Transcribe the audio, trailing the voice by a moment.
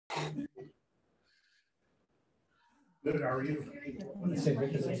Good, how are you?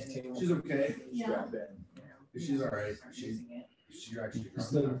 She's okay. Yeah. She's all right. She actually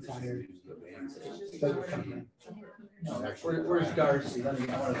tired. Where's Darcy? I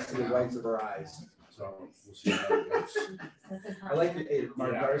want to see the whites of her eyes. So we'll see how it goes. I like your, hey,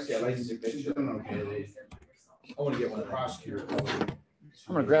 Mark Darcy. I like your picture. She's doing okay. I want to get one The of the prosecutor.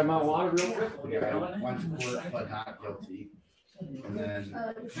 I'm gonna grab my water real quick. Yeah, went to court, pled not guilty. And then, I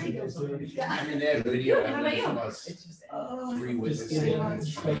mean, they had video evidence of us, 3 witness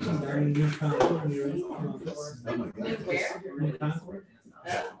statements. You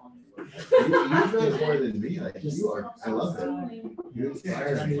know more than me, like you are. I love it. You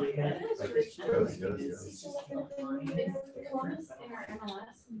inspire me.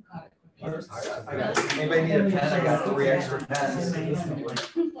 Anybody need a pen? I got 3 extra pens. 3 pens.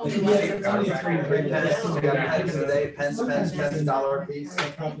 We got pens today. Pens, $1 a piece. I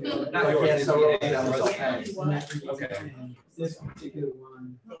can't sell it down with pens. Okay. This particular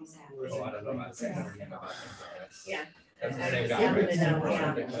one. Oh, I don't know about that. Yeah. That's the same guy,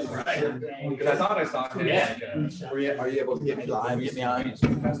 right? Because I thought I saw him. Yeah. Like, Are you able to get me live? Get me on?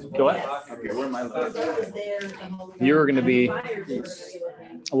 Go ahead. Okay, where am I live? You're gonna be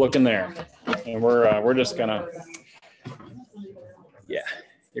looking there, and we're just gonna. Yeah,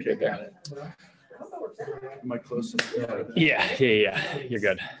 you're good there. Am I close? Yeah. You're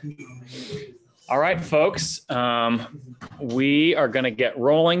good. All right, folks. We are gonna get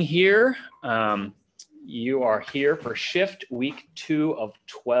rolling here. You are here for shift week 2 of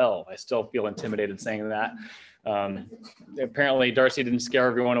 12. I still feel intimidated saying that. Apparently Darcy didn't scare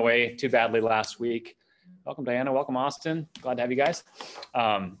everyone away too badly last week. Welcome, Diana. Welcome, Austin. Glad to have you guys.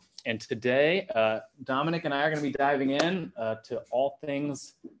 And today, Dominic and I are going to be diving in to all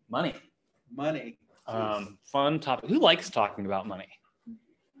things money. Money. Fun topic. Who likes talking about money?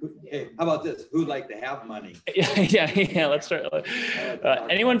 Hey, how about this? Who'd like to have money? Yeah. Let's start.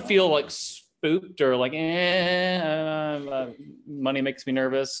 Anyone feel like spooked or like, money makes me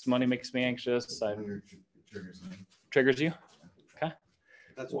nervous, money makes me anxious? Triggers you? Okay.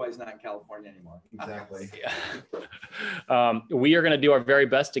 That's why he's not in California anymore. Exactly. Yeah. We are going to do our very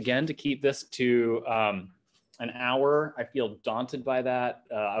best again to keep this to an hour. I feel daunted by that.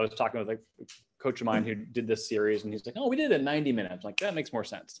 I was talking with a coach of mine who did this series, and he's like, "Oh, we did it in 90 minutes." Like, that makes more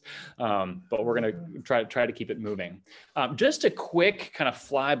sense. But we're going to try to keep it moving. Just a quick kind of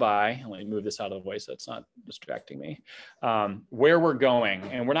flyby. Let me move this out of the way so it's not distracting me. Where we're going,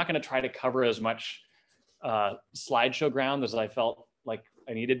 and we're not going to try to cover as much slideshow ground as I felt like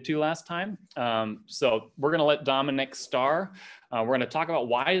I needed to last time. So we're going to let Dominic star. We're going to talk about,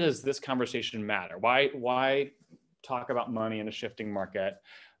 why does this conversation matter? Why talk about money in a shifting market?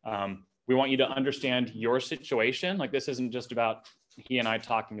 We want you to understand your situation. Like, this isn't just about he and I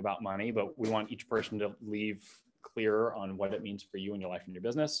talking about money, but we want each person to leave clear on what it means for you in your life and your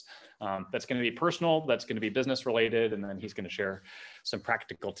business. That's going to be personal, that's going to be business related, and then he's going to share some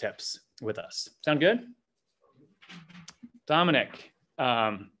practical tips with us. Sound good? Dominic,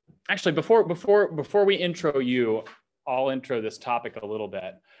 actually, before we intro you, I'll intro this topic a little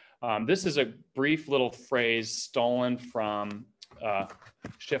bit. This is a brief little phrase stolen from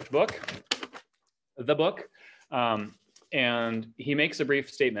Shift Book, the book. And he makes a brief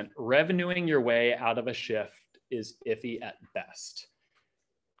statement: revenuing your way out of a shift is iffy at best.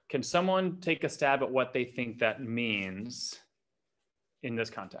 Can someone take a stab at what they think that means in this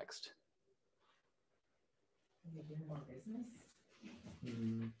context?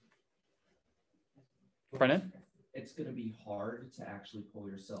 Brennan? It's going to be hard to actually pull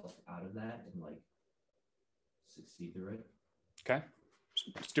yourself out of that and like succeed through it. Okay.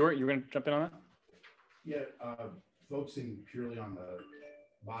 Stuart, you're going to jump in on that? Yeah, focusing purely on the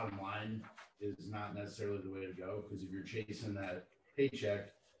bottom line is not necessarily the way to go, because if you're chasing that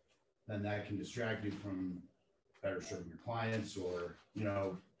paycheck, then that can distract you from better serving your clients, or, you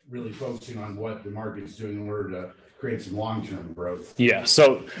know, really focusing on what the market's doing in order to create some long-term growth. Yeah.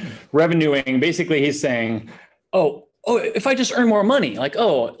 So revenuing, basically he's saying, oh, if I just earn more money,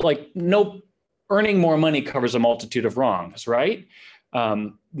 no, earning more money covers a multitude of wrongs, right?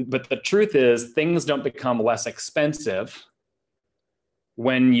 But the truth is, things don't become less expensive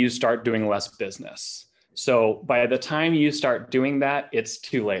when you start doing less business. So by the time you start doing that, it's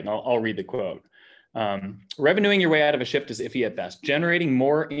too late. And I'll read the quote. Revenuing your way out of a shift is iffy at best. Generating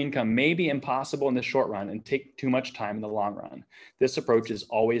more income may be impossible in the short run and take too much time in the long run. This approach is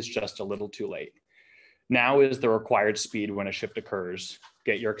always just a little too late. Now is the required speed when a shift occurs.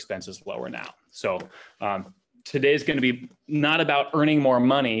 Get your expenses lower now. So today's going to be not about earning more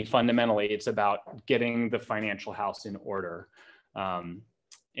money fundamentally. It's about getting the financial house in order.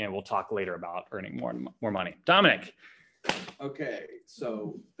 and we'll talk later about earning more money. Dominic. Okay,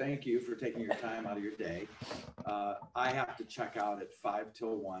 so thank you for taking your time out of your day. I have to check out at 5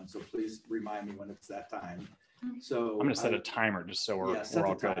 till 1, so please remind me when it's that time. So I'm going to set a timer just so we're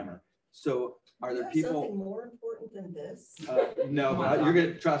all good. Timer. So are there Something people? more important than this? No, but you're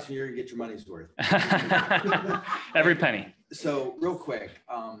gonna trust me. You're gonna get your money's worth. Every penny. So real quick,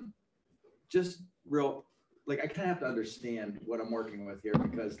 just real. Like I kind of have to understand what I'm working with here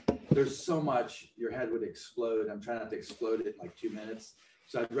because there's so much your head would explode. I'm trying not to explode it in like 2 minutes.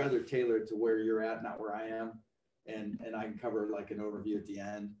 So I'd rather tailor it to where you're at, not where I am. And I can cover like an overview at the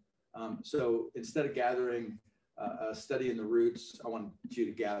end. So instead of gathering studying the roots, I want you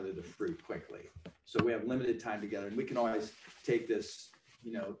to gather the fruit quickly. So we have limited time together and we can always take this,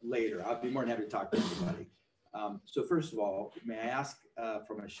 later. I'll be more than happy to talk to everybody. So first of all, may I ask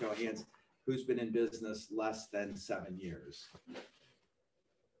from a show of hands, who's been in business less than 7 years?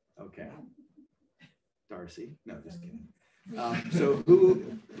 Okay. Darcy? No, just kidding. So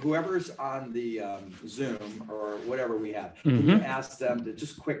whoever's on the Zoom or whatever we have, can you ask them to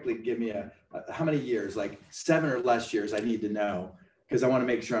just quickly give me how many years, like 7 or less years I need to know, because I want to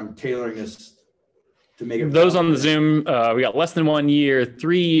make sure I'm tailoring this to make it. Those on the Zoom, we got less than 1 year,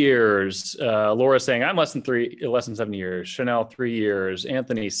 3 years. Laura saying I'm less than 7 years. Chanel 3 years.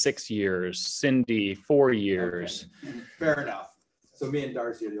 Anthony 6 years. Cindy 4 years. Okay. Fair enough. So me and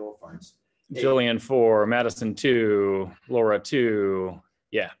Darcy are the old farts. Jillian 4, Madison 2, Laura 2.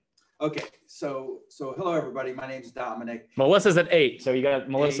 Yeah. Okay. So hello everybody. My name's Dominic. Melissa's at 8. So you got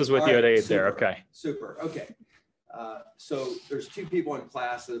Melissa's 8. With you at 8 there. Okay. Super. Okay. So there's 2 people in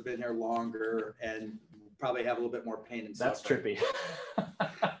class that have been here longer and probably have a little bit more pain and That's suffering. trippy.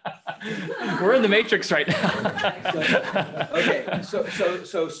 We're in the Matrix right now. Okay.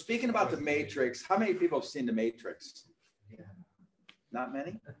 So speaking about the Matrix, how many people have seen the Matrix? Not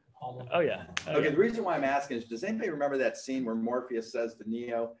many? Oh yeah. Okay, the reason why I'm asking is, does anybody remember that scene where Morpheus says to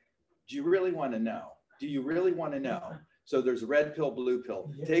Neo, do you really want to know? Do you really want to know? So there's a red pill, blue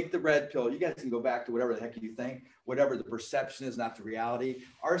pill. Take the red pill. You guys can go back to whatever the heck you think, whatever the perception is, not the reality.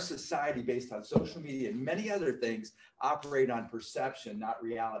 Our society, based on social media and many other things, operate on perception, not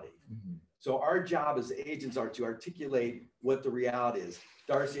reality. So our job as agents are to articulate what the reality is.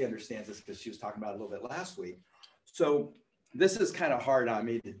 Darcy understands this because she was talking about it a little bit last week. So this is kind of hard on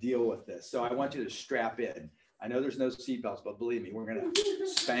me to deal with this. So I want you to strap in. I know there's no seatbelts, but believe me, we're going to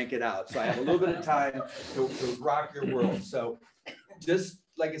spank it out. So I have a little bit of time to rock your world. So just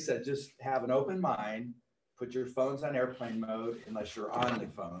like I said, just have an open mind. Put your phones on airplane mode unless you're on the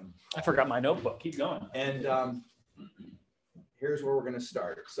phone. I forgot my notebook. Keep going. And here's where we're going to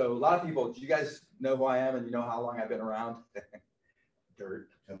start. So a lot of people, do you guys know who I am and you know how long I've been around? Dirt.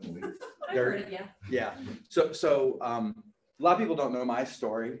 Dirt. Yeah. So a lot of people don't know my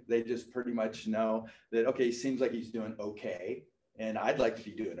story. They just pretty much know that, okay, he seems like he's doing okay. And I'd like to be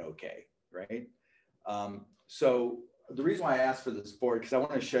doing okay, right? So the reason why I asked for this board, because I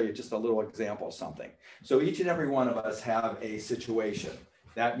want to show you just a little example of something. So each and every one of us have a situation.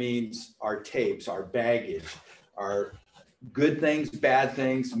 That means our tapes, our baggage, our good things, bad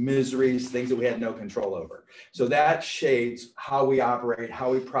things, miseries, things that we had no control over. So that shapes how we operate,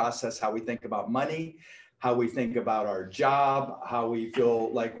 how we process, how we think about money, how we think about our job, how we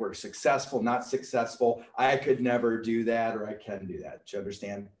feel like we're successful, not successful. I could never do that, or I can do that. Do you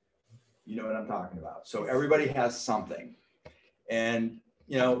understand? You know what I'm talking about. So everybody has something. And,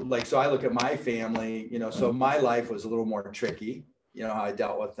 so I look at my family, so my life was a little more tricky, how I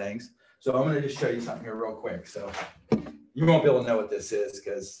dealt with things. So I'm going to just show you something here real quick. So you won't be able to know what this is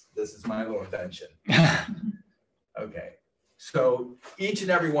because this is my little invention. Okay. So each and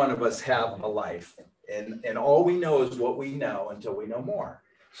every one of us have a life. And all we know is what we know until we know more.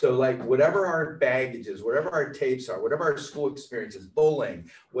 So like whatever our baggage is, whatever our tapes are, whatever our school experiences,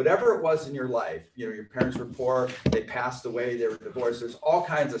 bullying, whatever it was in your life, your parents were poor, they passed away, they were divorced. There's all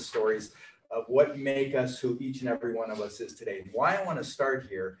kinds of stories of what make us who each and every one of us is today. And why I want to start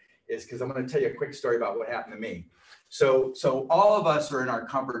here is because I'm going to tell you a quick story about what happened to me. So all of us are in our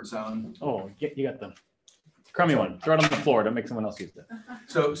comfort zone. Oh, you got the crummy one. Throw it on the floor. Don't make someone else use it.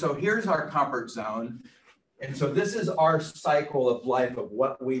 So here's our comfort zone. And so this is our cycle of life of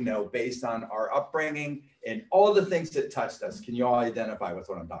what we know based on our upbringing and all the things that touched us. Can you all identify with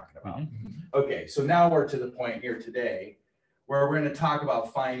what I'm talking about? Okay, so now we're to the point here today where we're going to talk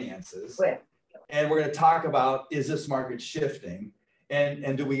about finances. And we're going to talk about, is this market shifting?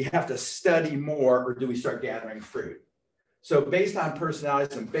 And do we have to study more or do we start gathering fruit? So based on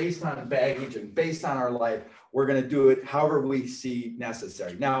personalities and based on baggage and based on our life, we're going to do it however we see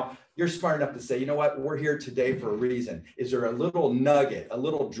necessary. Now, you're smart enough to say, you know what, we're here today for a reason. Is there a little nugget, a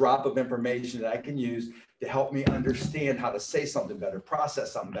little drop of information that I can use to help me understand how to say something better,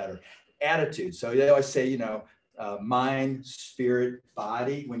 process something better, attitude. So they always say, you know, mind, spirit,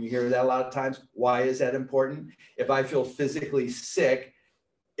 body. When you hear that a lot of times, why is that important? If I feel physically sick,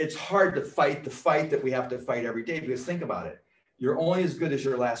 it's hard to fight the fight that we have to fight every day, because think about it. You're only as good as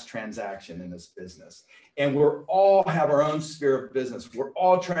your last transaction in this business. And we're all have our own sphere of business. We're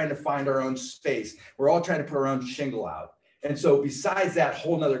all trying to find our own space. We're all trying to put our own shingle out. And so besides that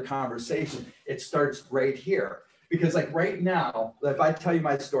whole nother conversation, it starts right here. Because like right now, if I tell you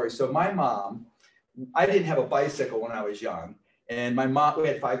my story, so my mom, I didn't have a bicycle when I was young. And my mom, we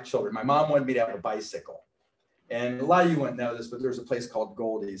had 5 children. My mom wanted me to have a bicycle. And a lot of you wouldn't know this, but there's a place called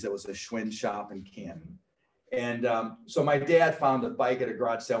Goldie's. It was a Schwinn shop in Canton. And so my dad found a bike at a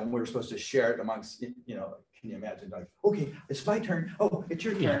garage sale, and we were supposed to share it amongst, you know, can you imagine, like, okay, it's my turn. Oh, it's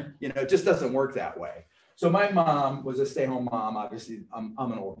your turn. You know, it just doesn't work that way. So my mom was a stay-home mom. Obviously, I'm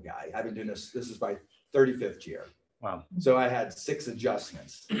an old guy. I've been doing this. This is my 35th year. Wow. So I had 6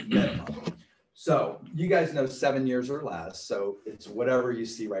 adjustments minimum. So you guys know 7 years or less. So it's whatever you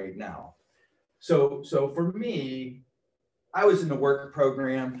see right now. So for me, I was in the work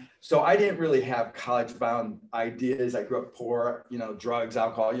program, so I didn't really have college-bound ideas. I grew up poor, you know, drugs,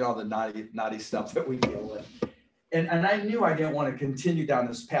 alcohol, you know, all the naughty stuff that we deal with. And I knew I didn't want to continue down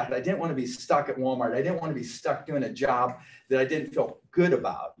this path. I didn't want to be stuck at Walmart. I didn't want to be stuck doing a job that I didn't feel good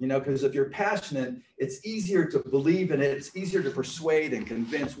about, you know, because if you're passionate, it's easier to believe in it. It's easier to persuade and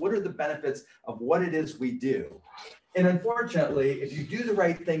convince what are the benefits of what it is we do. And unfortunately, if you do the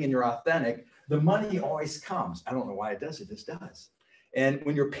right thing and you're authentic, the money always comes. I don't know why it does, it just does. And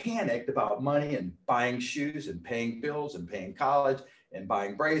when you're panicked about money and buying shoes and paying bills and paying college and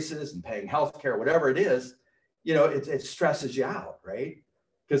buying braces and paying healthcare, whatever it is, you know, it stresses you out, right?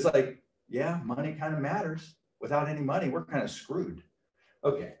 Because like, yeah, money kind of matters. Without any money, we're kind of screwed.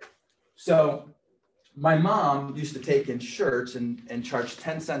 Okay, so my mom used to take in shirts and charge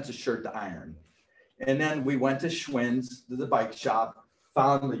 10 cents a shirt to iron. And then we went to Schwinn's, to the bike shop,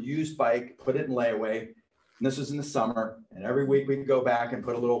 found the used bike, put it in layaway. And this was in the summer. And every week we'd go back and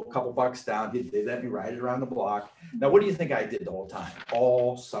put a couple bucks down. They'd let me ride it around the block. Now, what do you think I did the whole time?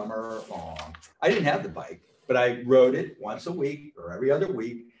 All summer long. I didn't have the bike, but I rode it once a week or every other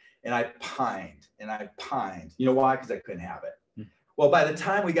week. And I pined and I pined. You know why? Because I couldn't have it. Well, by the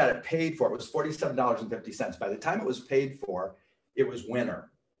time we got it paid for, it was $47.50. By the time it was paid for, it was winter.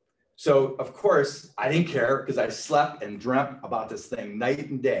 So of course I didn't care because I slept and dreamt about this thing night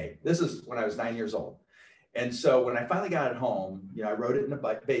and day. This is when I was 9 years old. And so when I finally got it home, you know, I rode it in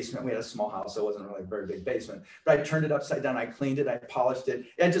the basement. We had a small house, so it wasn't really a very big basement, but I turned it upside down. I cleaned it, I polished it.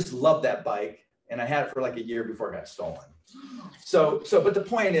 I just loved that bike. And I had it for like a year before it got stolen. But the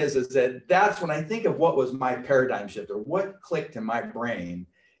point is that that's when I think of what was my paradigm shift or what clicked in my brain.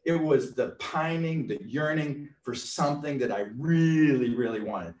 It was the pining, the yearning for something that I really, really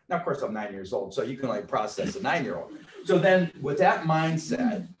wanted. Now, of course, I'm 9 years old, so you can only process a 9-year-old. So then with that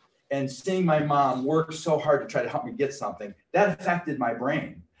mindset and seeing my mom work so hard to try to help me get something, that affected my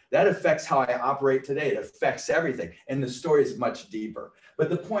brain. That affects how I operate today. It affects everything. And the story is much deeper. But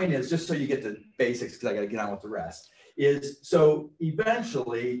the point is, just so you get the basics, because I got to get on with the rest, is so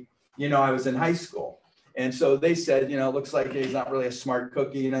eventually, you know, I was in high school. And so they said, you know, it looks like he's not really a smart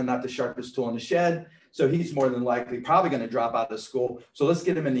cookie, you know, not the sharpest tool in the shed. So he's more than likely probably going to drop out of school. So let's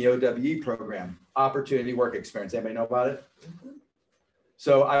get him in the OWE program, Opportunity Work Experience. Anybody know about it?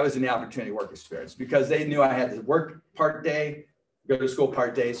 So I was in the Opportunity Work Experience because they knew I had to work part day, go to school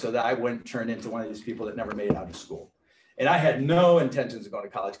part day, so that I wouldn't turn into one of these people that never made it out of school. And I had no intentions of going to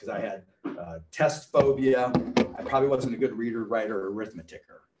college because I had test phobia. I probably wasn't a good reader, writer, or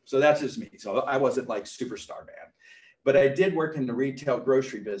arithmeticer. So that's just me. So I wasn't like superstar man. But I did work in the retail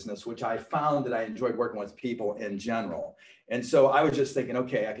grocery business, which I found that I enjoyed working with people in general. And so I was just thinking,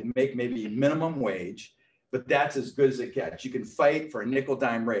 okay, I can make maybe minimum wage, but that's as good as it gets. You can fight for a nickel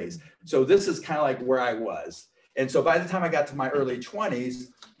dime raise. So this is kind of like where I was. And so by the time I got to my early 20s,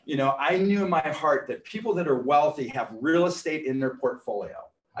 you know, I knew in my heart that people that are wealthy have real estate in their portfolio.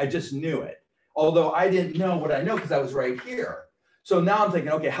 I just knew it. Although I didn't know what I know because I was right here. So now I'm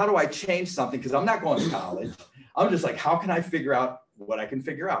thinking, okay, how do I change something? Because I'm not going to college. I'm just like, how can I figure out what I can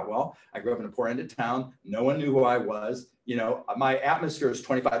figure out? Well, I grew up in a poor end of town. No one knew who I was. You know, my atmosphere is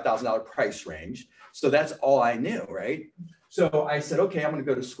 $25,000 price range. So that's all I knew, right? So I said, okay, I'm going to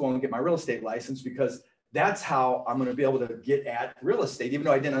go to school and get my real estate license because That's how I'm going to be able to get at real estate, even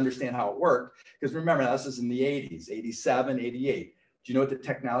though I didn't understand how it worked. Because remember, this is in the 80s, 87, 88. Do you know what the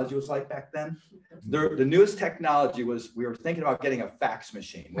technology was like back then? The newest technology was, we were thinking about getting a fax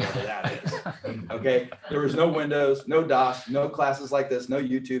machine, whatever that is. Okay. There was no Windows, no DOS, no classes like this, no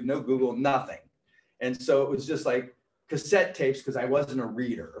YouTube, no Google, nothing. And so it was just like cassette tapes, because I wasn't a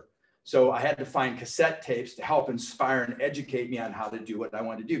reader. So I had to find cassette tapes to help inspire and educate me on how to do what I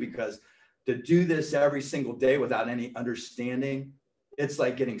wanted to do, because to do this every single day without any understanding, it's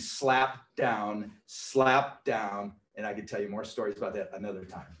like getting slapped down. And I could tell you more stories about that another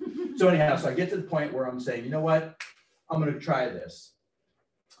time. So anyhow, so I get to the point where I'm saying, you know what? I'm going to try this.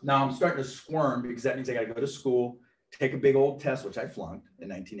 Now I'm starting to squirm, because that means I got to go to school, take a big old test, which I flunked in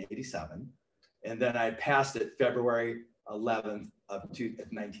 1987. And then I passed it February 11th of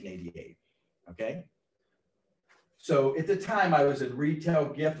 1988. Okay. So at the time I was in retail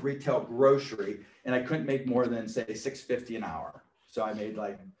gift, retail grocery, and I couldn't make more than say $6.50 an hour. So I made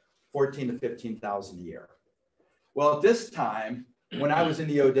like 14 to 15,000 a year. Well, at this time, when I was in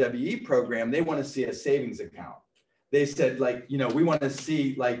the OWE program, they want to see a savings account. They said, like, you know, we want to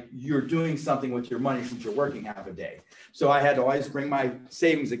see like you're doing something with your money since you're working half a day. So I had to always bring my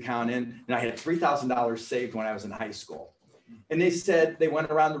savings account in, and I had $3,000 saved when I was in high school. And they said, they went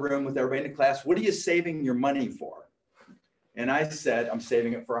around the room with everybody in the class, what are you saving your money for? And I said, I'm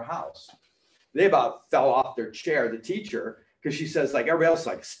saving it for a house. They about fell off their chair, the teacher, because she says, like everybody else,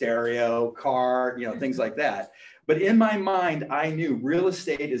 like stereo, car, you know, things like that. But in my mind, I knew real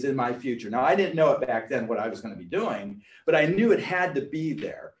estate is in my future. Now, I didn't know it back then what I was going to be doing, but I knew it had to be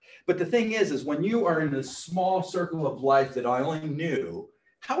there. But the thing is when you are in a small circle of life that I only knew,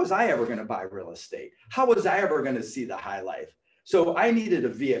 how was I ever going to buy real estate? How was I ever going to see the high life? So I needed a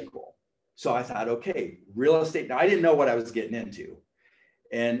vehicle. So I thought, okay, real estate. Now, I didn't know what I was getting into.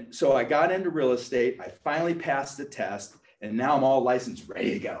 And so I got into real estate. I finally passed the test, and now I'm all licensed,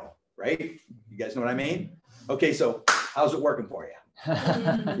 ready to go, right? You guys know what I mean? Okay, so how's it working for you?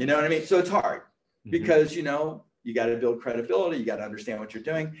 You know what I mean? So it's hard because, you know, you got to build credibility. You got to understand what you're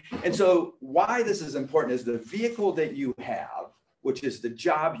doing. And so why this is important is the vehicle that you have, which is the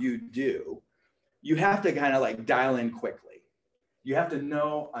job you do, you have to kind of like dial in quickly. You have to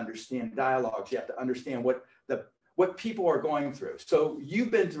know, understand dialogues. You have to understand what people are going through. So you've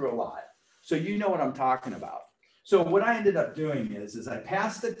been through a lot. So you know what I'm talking about. So what I ended up doing is I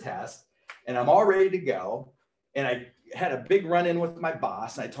passed the test and I'm all ready to go. And I had a big run-in with my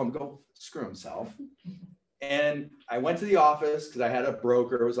boss. And I told him to go screw himself. And I went to the office because I had a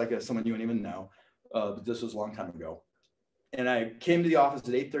broker. It was like someone you wouldn't even know. But this was a long time ago. And I came to the office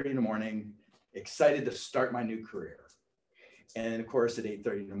at 8:30 in the morning, excited to start my new career. And of course, at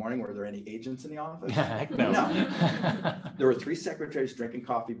 8:30 in the morning, were there any agents in the office? Heck no. No. There were 3 secretaries drinking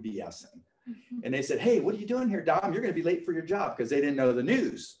coffee, BSing. And they said, hey, what are you doing here, Dom? You're going to be late for your job, because they didn't know the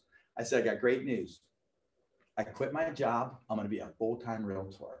news. I said, I got great news. I quit my job. I'm going to be a full-time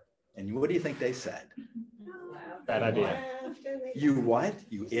realtor. And what do you think they said? Bad idea. You what?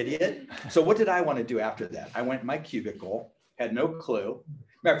 You idiot. So what did I want to do after that? I went in my cubicle, had no clue.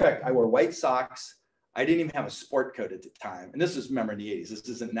 Matter of fact, I wore white socks. I didn't even have a sport coat at the time. And this is, remember, in the 80s. This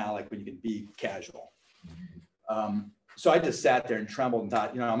isn't now like when you can be casual. So I just sat there and trembled and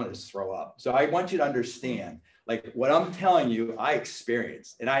thought, you know, I'm going to just throw up. So I want you to understand, like what I'm telling you, I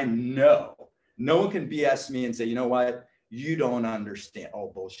experienced, and I know no one can BS me and say, you know what, you don't understand.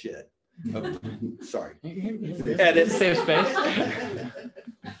 Oh, bullshit. Oh, sorry. Edit. Save space.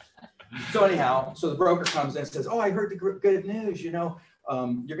 So anyhow, so the broker comes in and says, oh, I heard the good news, you know,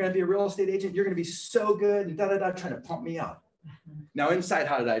 you're going to be a real estate agent. You're going to be so good and da-da-da, trying to pump me up. Now inside,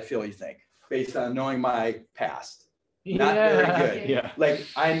 how did I feel, you think, based on knowing my past? Not very good. Yeah. Like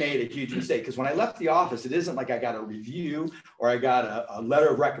I made a huge mistake, because when I left the office, it isn't like I got a review or I got a letter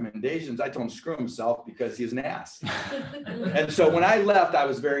of recommendations. I told him screw himself because he's an ass. And so when I left, I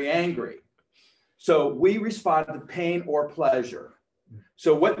was very angry. So we respond to pain or pleasure.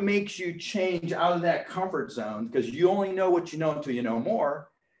 So what makes you change out of that comfort zone, because you only know what you know until you know more,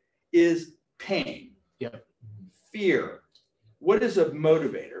 is pain. Yep. Fear. What is a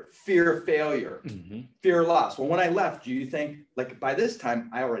motivator? Fear of failure, fear of loss. Well, when I left, do you think, like by this time,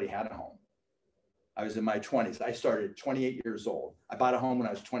 I already had a home. I was in my 20s. I started at 28 years old. I bought a home when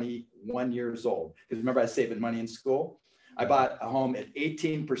I was 21 years old. Because remember, I was saving money in school. I bought a home at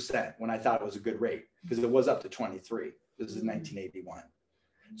 18% when I thought it was a good rate, because it was up to 23. This is 1981.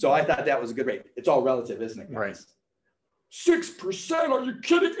 So I thought that was a good rate. It's all relative, isn't it, guys? Right. 6%? Are you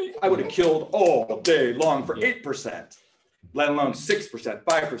kidding me? I would have killed all day long for 8%. Let alone 6%,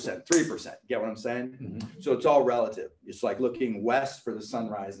 5%, 3%. Get what I'm saying? So it's all relative. It's like looking west for the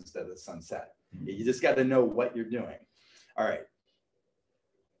sunrise instead of the sunset. You just got to know what you're doing. All right.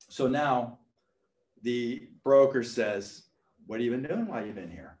 So now the broker says, what have you been doing while you've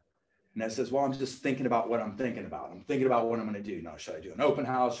been here? And I says, well, I'm just thinking about what I'm thinking about. I'm thinking about what I'm going to do. Now, should I do an open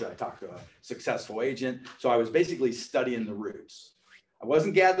house? Should I talk to a successful agent? So I was basically studying the roots. I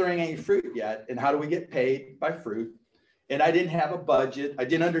wasn't gathering any fruit yet. And how do we get paid? By fruit. And I didn't have a budget. I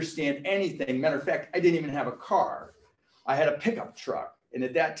didn't understand anything. Matter of fact, I didn't even have a car. I had a pickup truck. And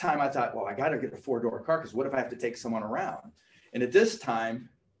at that time I thought, well, I got to get a 4-door car because what if I have to take someone around? And at this time,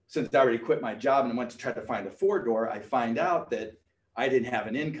 since I already quit my job and went to try to find a 4-door, I find out that I didn't have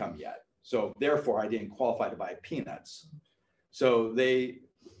an income yet. So therefore I didn't qualify to buy peanuts. So we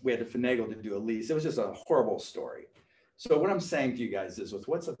had to finagle to do a lease. It was just a horrible story. So what I'm saying to you guys is with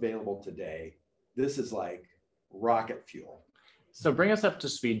what's available today, this is like rocket fuel. So bring us up to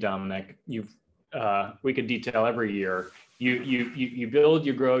speed, Dominic. We could detail every year. You build,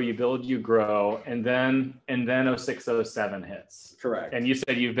 you grow, you build, you grow, and then 0607 hits. Correct. And you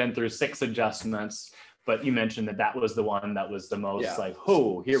said you've been through 6 adjustments, but you mentioned that was the one that was the most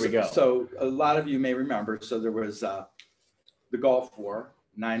here we go. So a lot of you may remember, so there was the Gulf War,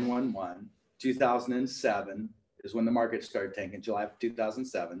 9/11, 2007 is when the market started tanking, July of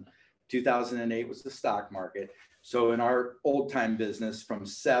 2007. 2008 was the stock market. So in our old time business from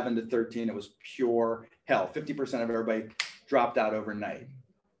 7 to 13, it was pure hell. 50% of everybody dropped out overnight.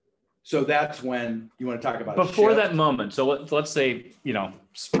 So that's when you want to talk about before that moment. So let's say,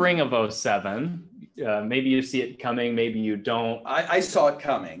 spring of 07, maybe you see it coming, maybe you don't. I saw it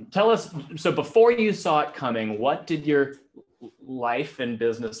coming. Tell us, so before you saw it coming, what did your life and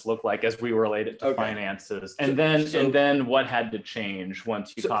business look like as we relate it to finances? And then what had to change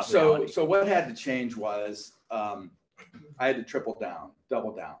once you caught reality? So what had to change was I had to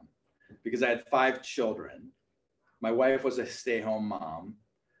double down, because I had 5 children. My wife was a stay-home mom.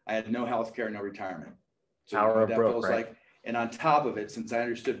 I had no health care, no retirement. So Power of broke, right? And on top of it, since I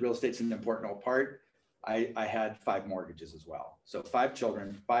understood real estate's an important part, I had 5 mortgages as well. So 5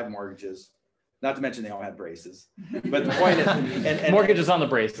 children, 5 mortgages, not to mention they all had braces. But the point is, and mortgages on the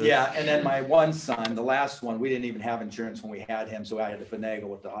braces. Yeah, and then my one son, the last one, we didn't even have insurance when we had him, so I had to finagle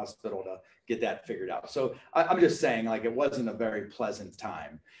with the hospital to get that figured out. So I'm just saying, like, it wasn't a very pleasant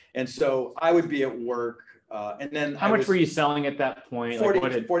time. And so I would be at work, and then how much were you selling at that point?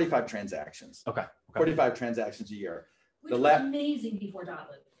 45 transactions. Okay. 45 transactions a year. Which was amazing before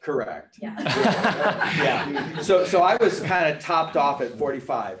Dotloop. Correct. Yeah. Yeah. So I was kind of topped off at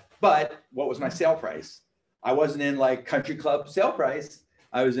 45. But what was my sale price? I wasn't in like country club sale price.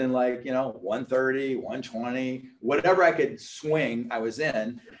 I was in like, 130, 120, whatever I could swing, I was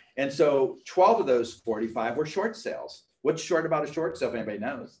in. And so 12 of those 45 were short sales. What's short about a short sale, if anybody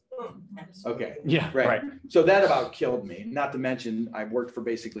knows? Okay. Yeah, right. So that about killed me, not to mention I worked for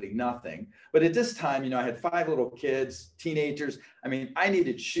basically nothing. But at this time, I had 5 little kids, teenagers. I mean, I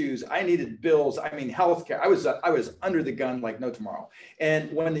needed shoes, I needed bills, healthcare. I was under the gun like no tomorrow.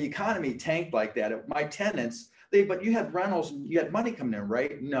 And when the economy tanked like that, my tenants, but you had rentals, you had money coming in,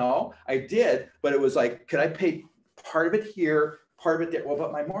 right? No, I did, but it was like, could I pay part of it here, part of it there? Well,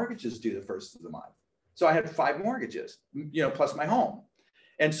 but my mortgages due the first of the month. So I had 5 mortgages, plus my home.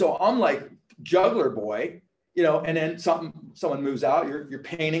 And so I'm like juggler boy, and then someone moves out, you're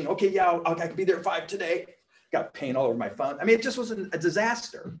painting. Okay, yeah, I can be there at 5 today. Got paint all over my phone. It just was a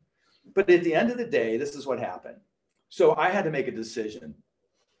disaster. But at the end of the day, this is what happened. So I had to make a decision.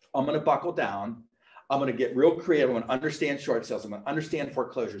 I'm going to buckle down. I'm going to get real creative. I'm going to understand short sales. I'm going to understand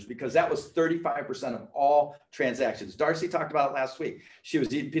foreclosures, because that was 35% of all transactions. Darcy talked about it last week. She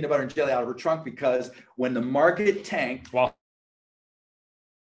was eating peanut butter and jelly out of her trunk because when the market tanked,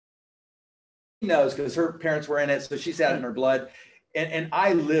 knows because her parents were in it, so she's had it in her blood, and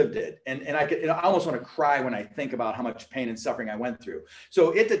I lived it, and I almost want to cry when I think about how much pain and suffering I went through.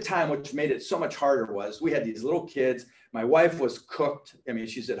 So at the time, which made it so much harder, was we had these little kids. My wife was cooked.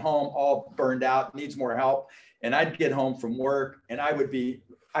 She's at home, all burned out, needs more help. And I'd get home from work, and I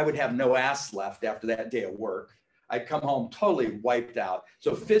would have no ass left after that day of work. I'd come home totally wiped out.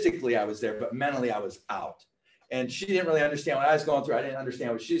 So physically I was there, but mentally I was out. And she didn't really understand what I was going through. I didn't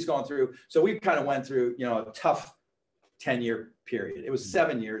understand what she's going through. So we kind of went through, a tough 10-year period. It was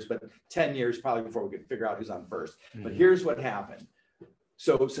 7 years, but 10 years probably before we could figure out who's on first. Mm-hmm. But here's what happened.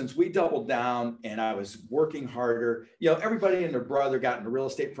 So since we doubled down and I was working harder, everybody and their brother got into real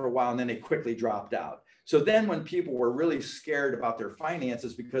estate for a while, and then they quickly dropped out. So then when people were really scared about their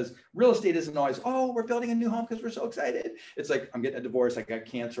finances, because real estate isn't always, oh, we're building a new home because we're so excited. It's like, I'm getting a divorce, I got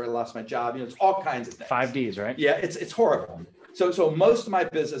cancer, I lost my job. It's all kinds of things. 5 Ds, right? Yeah, it's horrible. So most of my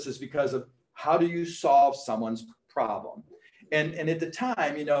business is because of how do you solve someone's problem? And at the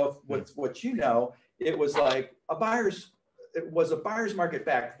time, you know, what you know, it was like it was a buyer's market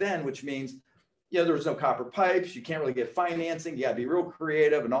back then, which means, you know, there was no copper pipes. You can't really get financing. You got to be real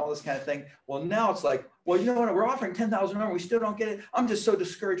creative and all this kind of thing. Well, now it's like, well, you know what? We're offering 10,000 more. We still don't get it. I'm just so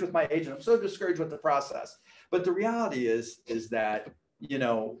discouraged with my agent. I'm so discouraged with the process. But the reality is that, you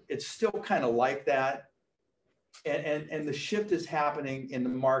know, it's still kind of like that. And the shift is happening in the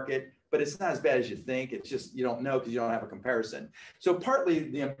market, but it's not as bad as you think. It's just, you don't know because you don't have a comparison. So partly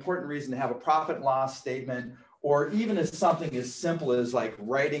the important reason to have a profit and loss statement, or even as something as simple as like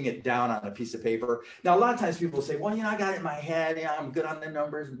writing it down on a piece of paper. Now, a lot of times people say, well, you know, I got it in my head. Yeah, I'm good on the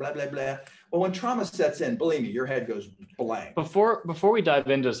numbers and blah, blah, blah. Well, when trauma sets in, believe me, your head goes blank. Before we dive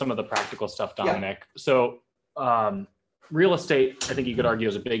into some of the practical stuff, Dominic, so real estate, I think you could argue,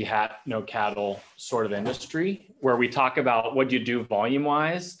 is a big hat, no cattle sort of industry where we talk about what you do volume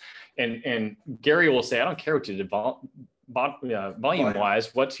wise. And Gary will say, I don't care what you did volume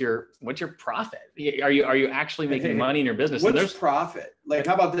wise, what's your profit? Are you actually making money in your business? What's profit? Like,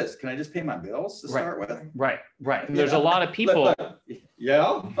 how about this? Can I just pay my bills to start with? Right. And there's a lot of people.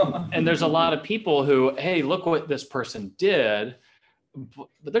 Yeah. And there's a lot of people who, hey, look what this person did.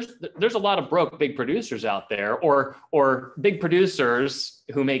 But there's a lot of broke big producers out there, or big producers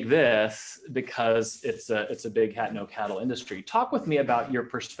who make this because it's a big hat, no cattle industry. Talk with me about your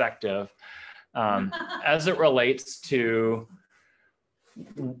perspective as it relates to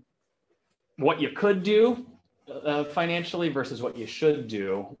what you could do financially versus what you should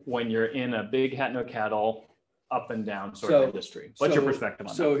do when you're in a big hat, no cattle, up and down sort of industry. What's your perspective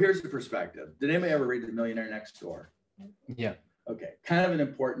on that? So here's the perspective. Did anybody ever read The Millionaire Next Door? Yeah. Okay, kind of an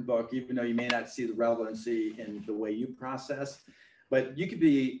important book, even though you may not see the relevancy in the way you process, but you could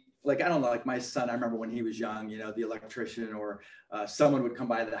be like, I don't know, like my son, I remember when he was young, you know, the electrician or someone would come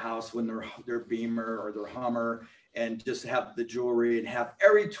by the house when their Beamer or their Hummer and just have the jewelry and have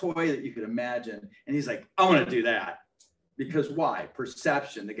every toy that you could imagine. And he's like, I want to do that. Because why?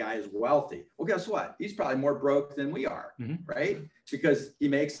 Perception, the guy is wealthy. Well, guess what? He's probably more broke than we are, right? Because he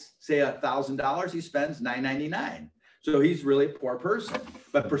makes, say, $1,000, he spends $9.99. So he's really a poor person,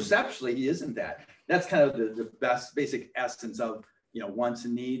 but perceptually he isn't that. That's kind of the best basic essence of, you know, wants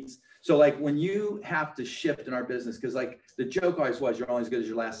and needs. So like when you have to shift in our business, because like the joke always was, you're only as good as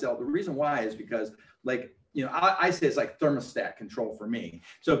your last sale. The reason why is because, like, you know, I say it's like thermostat control for me.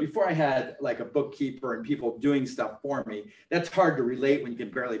 So before I had like a bookkeeper and people doing stuff for me, that's hard to relate when you can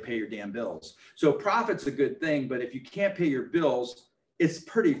barely pay your damn bills. So profit's a good thing, but if you can't pay your bills, it's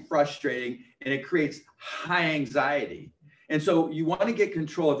pretty frustrating and it creates high anxiety. And so you want to get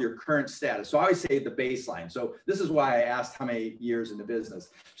control of your current status. So I always say the baseline. So this is why I asked how many years in the business.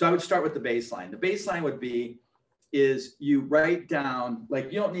 So I would start with the baseline. The baseline would be, is you write down,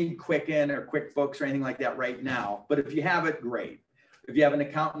 like you don't need Quicken or QuickBooks or anything like that right now, but if you have it, great. If you have an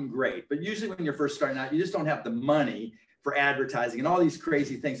accountant, great. But usually when you're first starting out, you just don't have the money for advertising and all these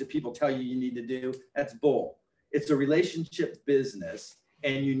crazy things that people tell you need to do. That's bull. It's a relationship business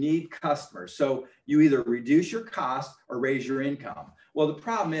and you need customers. So you either reduce your cost or raise your income. Well, the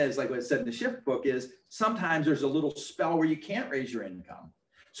problem is, like what I said in the shift book, is sometimes there's a little spell where you can't raise your income.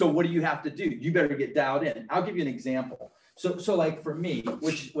 So what do you have to do? You better get dialed in. I'll give you an example. So like for me,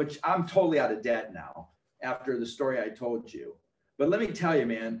 which I'm totally out of debt now after the story I told you. But let me tell you,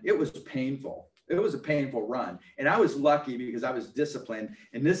 man, it was painful. It was a painful run. And I was lucky because I was disciplined.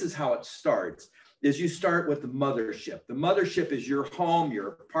 And this is how it starts. Is you start with the mothership. The mothership is your home, your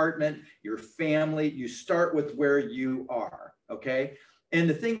apartment, your family. You start with where you are, okay? And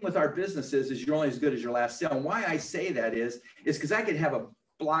the thing with our businesses is you're only as good as your last sale. And why I say that is because I could have a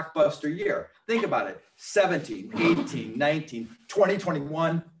blockbuster year. Think about it, 17, 18, 19, 20,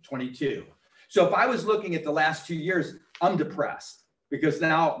 21, 22. So if I was looking at the last 2 years, I'm depressed because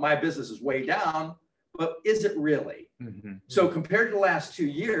now my business is way down, but is it really? So compared to the last 2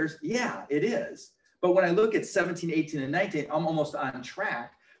 years, yeah, it is. But when I look at 17, 18, and 19, I'm almost on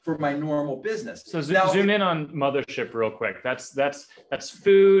track for my normal business. So zoom in on mothership real quick. That's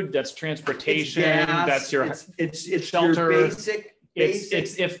food, that's transportation, gas, that's your it's shelter. Your basic.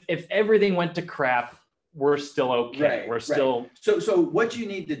 It's if everything went to crap, we're still okay. Right, we're still. Right. So what you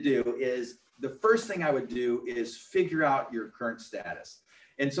need to do is, the first thing I would do is figure out your current status.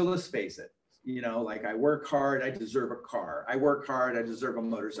 And so let's face it, you know, like I work hard, I deserve a car. I work hard, I deserve a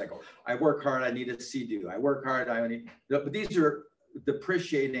motorcycle. I work hard, I need a Sea-Doo. I work hard, I need, but these are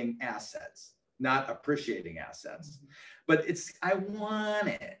depreciating assets, not appreciating assets. But it's, I want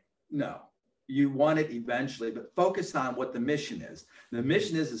it. No, you want it eventually, but focus on what the mission is. The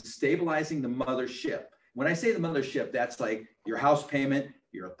mission is stabilizing the mothership. When I say the mothership, that's like your house payment,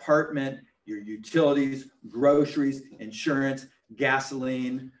 your apartment, your utilities, groceries, insurance,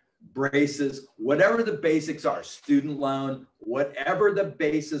 gasoline, braces, whatever the basics are, student loan, whatever the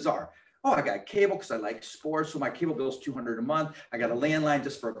bases are. Oh, I got cable because I like sports, so my cable bill is $200 a month. I got a landline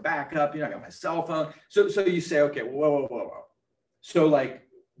just for a backup. You know, I got my cell phone. So you say, okay, whoa. So like,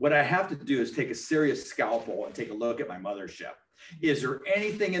 what I have to do is take a serious scalpel and take a look at my mothership. Is there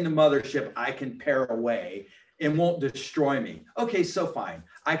anything in the mothership I can pare away and won't destroy me? Okay, so fine.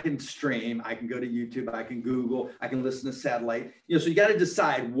 I can stream, I can go to YouTube, I can Google, I can listen to satellite. You know, so you got to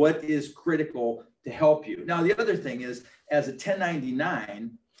decide what is critical to help you. Now, the other thing is, as a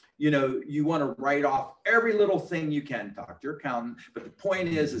 1099, you know, you want to write off every little thing you can. Talk to your accountant. But the point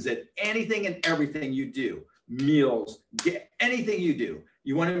is that anything and everything you do, meals, anything you do,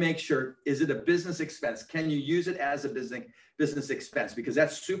 you want to make sure, is it a business expense? Can you use it as a business expense? Because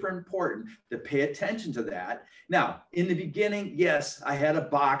that's super important to pay attention to that. Now, in the beginning, yes, I had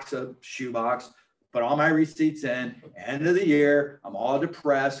a shoebox, put all my receipts in, end of the year, I'm all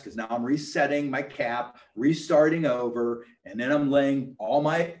depressed because now I'm resetting my cap, restarting over, and then I'm laying all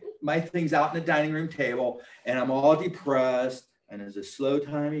my things out in the dining room table, and I'm all depressed, and it's a slow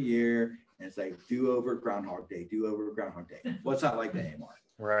time of year, and it's like do-over Groundhog Day, do-over Groundhog Day. Well, it's not like that anymore.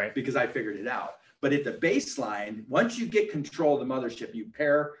 Right. Because I figured it out. But at the baseline, once you get control of the mothership, you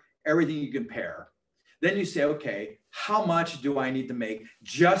pair everything you can pair. Then you say, okay, how much do I need to make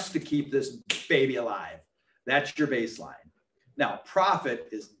just to keep this baby alive? That's your baseline. Now, profit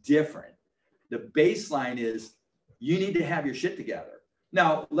is different. The baseline is you need to have your shit together.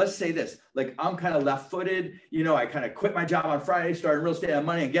 Now, let's say this, like I'm kind of left-footed. You know, I kind of quit my job on Friday, started real estate on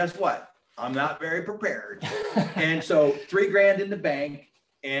Monday, and guess what? I'm not very prepared. And so $3,000 in the bank,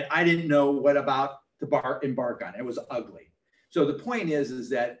 and I didn't know what about to embark on. It was ugly. So the point is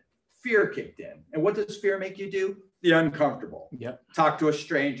that fear kicked in. And what does fear make you do? The uncomfortable. Yep. Talk to a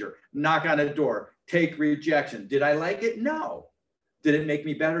stranger, knock on a door, take rejection. Did I like it? No. Did it make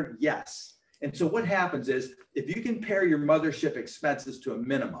me better? Yes. And so what happens is if you can pare your mothership expenses to a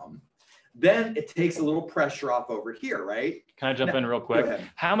minimum, then it takes a little pressure off over here, right? Can I jump Now, in real quick? go ahead.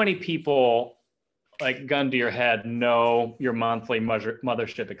 How many people, like gun to your head, know your monthly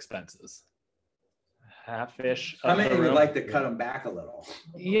mothership expenses? Half-ish. How of the many would room? like to cut them back a little?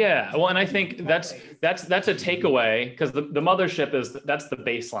 Yeah, well, and I think that's a takeaway because the mothership that's the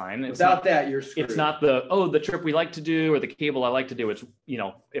baseline. It's Without not, that, you're screwed. it's not the trip we like to do or the cable I like to do. It's, you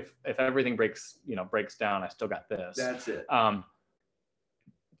know, if everything breaks down, I still got this. That's it.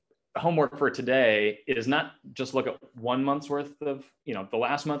 Homework for today is not just look at 1 month's worth of, you know, the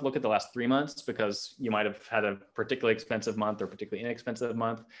last month, look at the last 3 months because you might have had a particularly expensive month or particularly inexpensive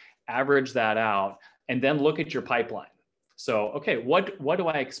month, average that out, and then look at your pipeline. So, okay, what do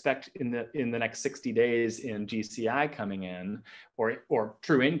I expect in the next 60 days in GCI coming in or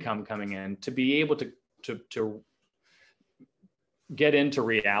true income coming in to be able to get into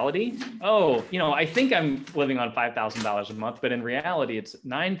reality? Oh, you know, I think I'm living on $5,000 a month, but in reality, it's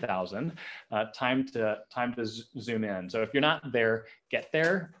 9,000. Time to zoom in. So if you're not there, get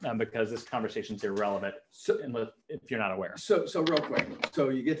there because this conversation is irrelevant if you're not aware. So real quick. So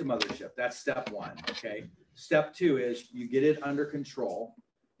you get the mothership. That's step one. Okay. Step two is you get it under control,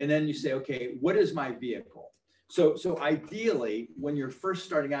 and then you say, okay, what is my vehicle? So ideally, when you're first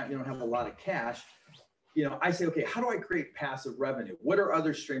starting out, you don't have a lot of cash. You know, I say, okay, how do I create passive revenue? What are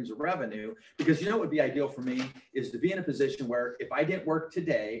other streams of revenue? Because you know what would be ideal for me is to be in a position where if I didn't work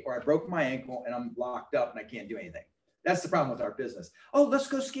today or I broke my ankle and I'm locked up and I can't do anything. That's the problem with our business. Oh, let's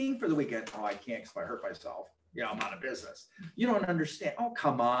go skiing for the weekend. Oh, I can't because if I hurt myself, you know, I'm out of business. You don't understand. Oh,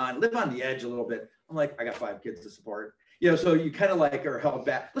 come on, live on the edge a little bit. I'm like, I got 5 kids to support. You know, so you kind of like are held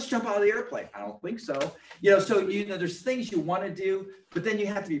back. Let's jump out of the airplane. I don't think so. You know, so, you know, there's things you want to do, but then you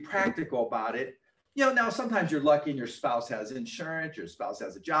have to be practical about it. You know, now sometimes you're lucky and your spouse has insurance, your spouse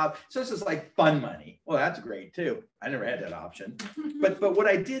has a job. So this is like fun money. Well, that's great too. I never had that option. But what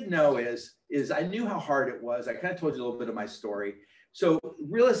I did know is I knew how hard it was. I kind of told you a little bit of my story. So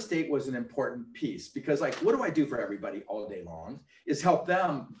real estate was an important piece because like, what do I do for everybody all day long is help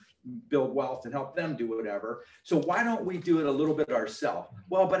them build wealth and help them do whatever. So why don't we do it a little bit ourselves?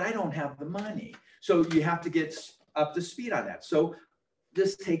 Well, but I don't have the money. So you have to get up to speed on that. So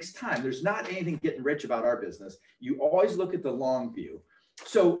this takes time. There's not anything getting rich about our business. You always look at the long view.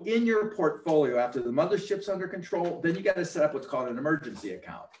 So in your portfolio, after the mothership's under control, then you got to set up what's called an emergency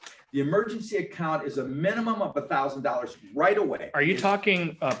account. The emergency account is a minimum of $1,000 right away. Are you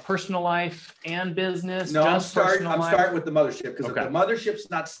talking personal life and business? No, just I'm starting with the mothership because Okay. if the mothership's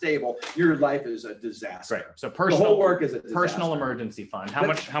not stable, your life is a disaster. Right. So The whole work is a disaster. personal emergency fund. How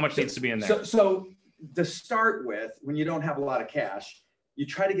much needs to be in there? So to start with, when you don't have a lot of cash, you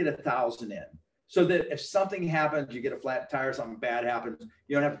try to get 1,000 in so that if something happens, you get a flat tire, something bad happens,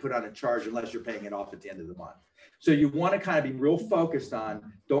 you don't have to put on a charge unless you're paying it off at the end of the month. So you want to kind of be real focused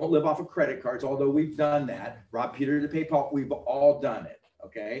on, don't live off of credit cards, although we've done that. Rob Peter to pay Paul, we've all done it,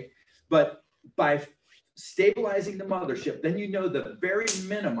 okay? But by stabilizing the mothership, then you know the very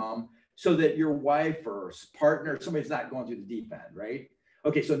minimum so that your wife or partner, somebody's not going through the deep end, right?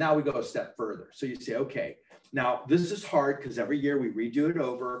 Okay, so now we go a step further. So you say, okay, now this is hard because every year we redo it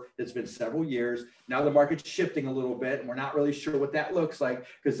over. It's been several years. Now the market's shifting a little bit and we're not really sure what that looks like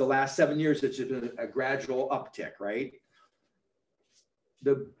because the last 7 years it's been a gradual uptick, right?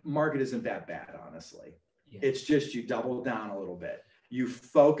 The market isn't that bad, honestly. Yeah. It's just you double down a little bit. You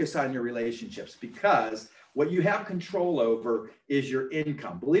focus on your relationships because what you have control over is your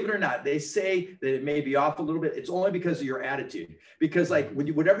income. Believe it or not, they say that it may be off a little bit. It's only because of your attitude. Because like when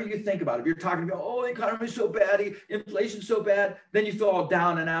you, whatever you think about, if you're talking about, oh, the economy's so bad, inflation's so bad, then you feel all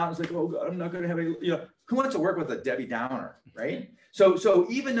down and out. It's like, oh God, I'm not going to have a, you know, who wants to work with a Debbie Downer, right? So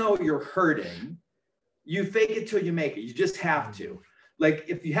even though you're hurting, you fake it till you make it. You just have to. Like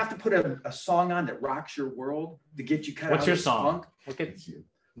if you have to put a song on that rocks your world to get you kind of. What's your song? Look at you.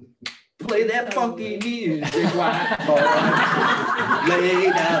 Play that funky music, white boy. Lay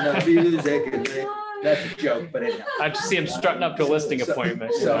down the music and that's a joke, but anyhow. I just see him strutting up to a listing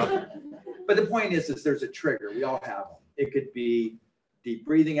appointment. But the point is there's a trigger. We all have them. It could be deep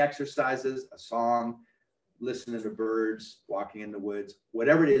breathing exercises, a song, listening to birds, walking in the woods,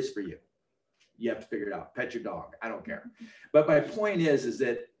 whatever it is for you. You have to figure it out. Pet your dog. I don't care. But my point is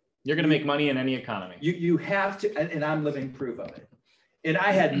that you're going to make money in any economy. You have to, and I'm living proof of it. And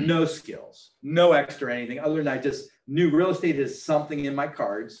I had no skills, no extra anything other than I just knew real estate is something in my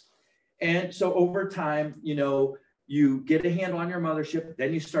cards. And so over time, you know, you get a handle on your mothership,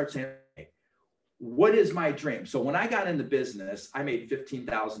 then you start saying, hey, what is my dream? So when I got into business, I made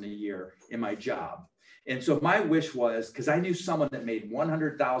 $15,000 a year in my job. And so my wish was, because I knew someone that made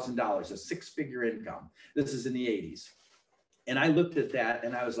 $100,000, a six-figure income. This is in the 80s. And I looked at that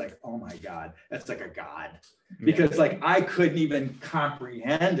and I was like, oh my God, that's like a God. Because like I couldn't even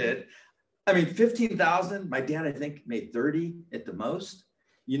comprehend it. I mean, 15,000, my dad, I think made 30 at the most,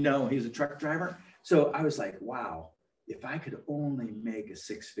 you know, he was a truck driver. So I was like, wow, if I could only make a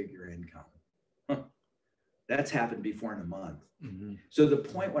six-figure income, that's happened before in a month. Mm-hmm. So the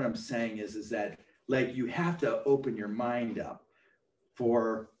point, what I'm saying is that like, you have to open your mind up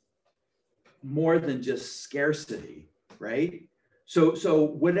for more than just scarcity, right? So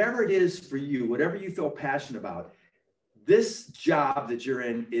whatever it is for you, whatever you feel passionate about, this job that you're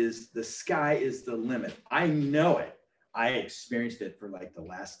in is the sky is the limit. I know it. I experienced it for like the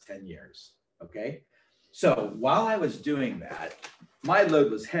last 10 years. Okay. So while I was doing that, my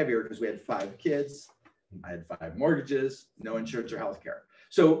load was heavier because we had 5 kids. I had 5 mortgages, no insurance or healthcare.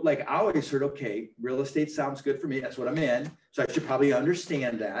 So like I always heard, okay, real estate sounds good for me. That's what I'm in. So I should probably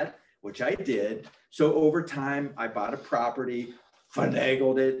understand that, which I did. So over time, I bought a property,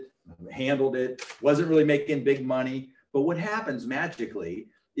 finagled it, handled it, wasn't really making big money. But what happens magically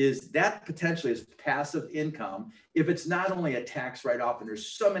is that potentially is passive income. If it's not only a tax write-off, and there's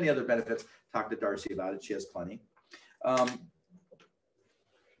so many other benefits, talk to Darcy about it, she has plenty.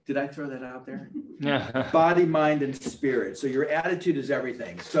 Did I throw that out there? Yeah. Body, mind, and spirit. So your attitude is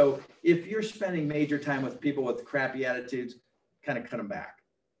everything. So if you're spending major time with people with crappy attitudes, kind of cut them back.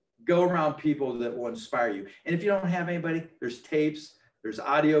 Go around people that will inspire you. And if you don't have anybody, there's tapes, there's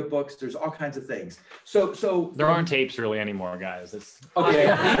audio books, there's all kinds of things. So there aren't tapes really anymore, guys. It's okay.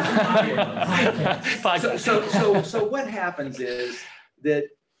 So what happens is that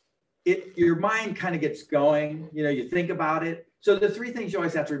your mind kind of gets going. You know, you think about it. So the 3 things you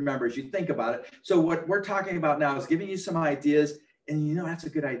always have to remember is you think about it. So what we're talking about now is giving you some ideas, and you know that's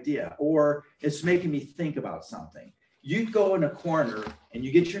a good idea, or it's making me think about something. You go in a corner and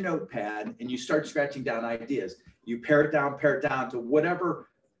you get your notepad and you start scratching down ideas. You pare it down to whatever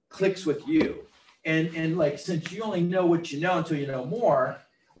clicks with you. And like, since you only know what you know until you know more,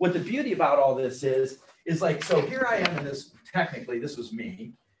 what the beauty about all this is like, so here I am in this, technically this was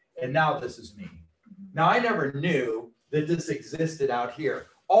me, and now this is me. Now I never knew that this existed out here.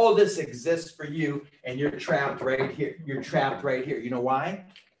 All this exists for you and you're trapped right here. You're trapped right here. You know why?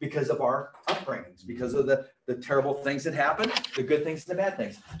 Because of our upbringings, because of the terrible things that happen, the good things and the bad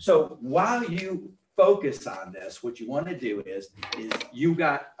things. So while you focus on this, what you want to do is you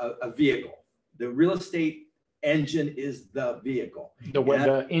got a vehicle. The real estate engine is the vehicle.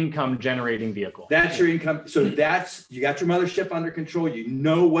 The income generating vehicle. That's your income. So that's, you got your mothership under control. You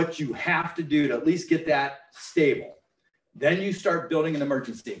know what you have to do to at least get that stable. Then you start building an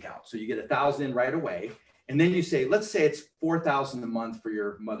emergency account. So you get 1,000 in right away. And then you say, let's say it's $4,000 a month for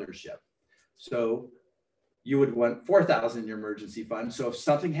your mothership. So you would want $4,000 in your emergency fund. So if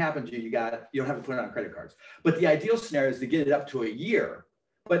something happened to you, you don't have to put it on credit cards. But the ideal scenario is to get it up to a year.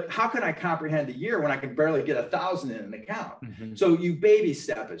 But how can I comprehend a year when I can barely get $1,000 in an account? Mhm. So you baby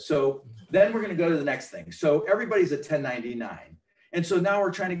step it. So then we're going to go to the next thing. So everybody's a 1099. And so now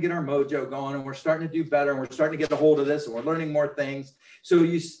we're trying to get our mojo going, and we're starting to do better, and we're starting to get a hold of this, and we're learning more things. So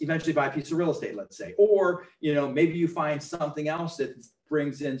you eventually buy a piece of real estate, let's say, or, maybe you find something else that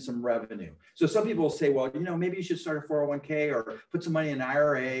brings in some revenue. So some people will say, well, maybe you should start a 401k or put some money in an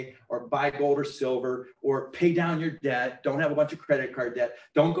IRA or buy gold or silver or pay down your debt. Don't have a bunch of credit card debt.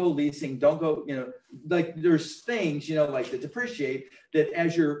 Don't go leasing. Don't go, like there's things, like that depreciate, that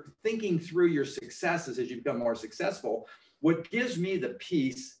as you're thinking through your successes, as you become more successful, what gives me the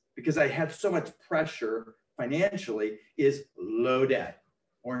peace, because I had so much pressure financially, is low debt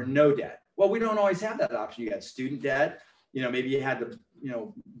or no debt. Well, we don't always have that option. You got student debt, maybe you had to,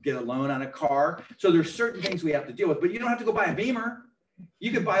 get a loan on a car. So there's certain things we have to deal with, but you don't have to go buy a Beamer.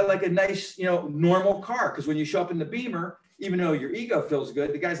 You could buy like a nice, normal car. Because when you show up in the Beamer, even though your ego feels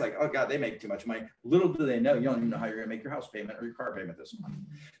good, the guy's like, oh God, they make too much money. Little do they know, you don't even know how you're gonna make your house payment or your car payment this month.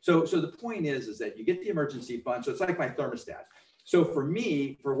 So the point is that you get the emergency fund. So it's like my thermostat. So for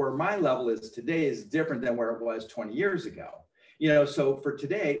me, for where my level is today is different than where it was 20 years ago. So for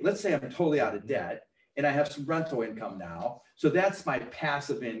today, let's say I'm totally out of debt and I have some rental income now. So that's my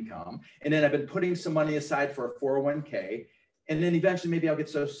passive income. And then I've been putting some money aside for a 401k. And then eventually maybe I'll get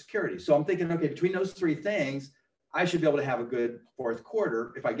Social Security. So I'm thinking, okay, between those three things, I should be able to have a good fourth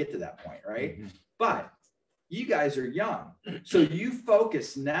quarter if I get to that point, right? Mm-hmm. But you guys are young. So you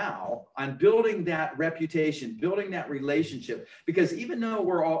focus now on building that reputation, building that relationship, because even though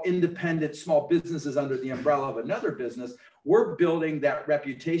we're all independent small businesses under the umbrella of another business, we're building that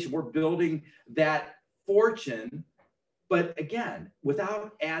reputation. We're building that fortune. But again,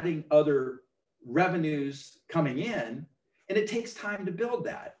 without adding other revenues coming in, and it takes time to build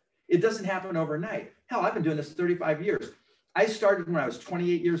that. It doesn't happen overnight. Hell, I've been doing this 35 years. I started when I was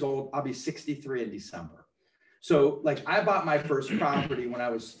 28 years old. I'll be 63 in December. So like I bought my first property when I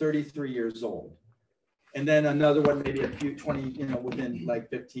was 33 years old. And then another one, maybe a few 20, within like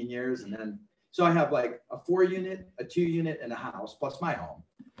 15 years. And then, so I have like a 4-unit, a 2-unit, and a house plus my home.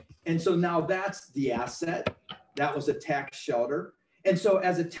 And so now that's the asset. That was a tax shelter. And so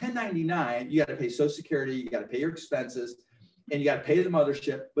as a 1099, you got to pay Social Security, you got to pay your expenses, and you got to pay the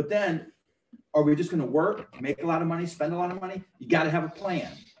mothership. But then are we just going to work, make a lot of money, spend a lot of money? You got to have a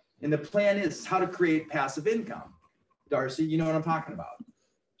plan. And the plan is how to create passive income. Darcy, you know what I'm talking about.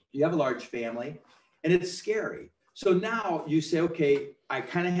 You have a large family and it's scary. So now you say, okay, I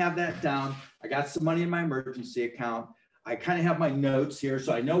kind of have that down. I got some money in my emergency account. I kind of have my notes here,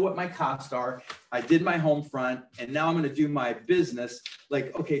 so I know what my costs are. I did my home front, and now I'm going to do my business.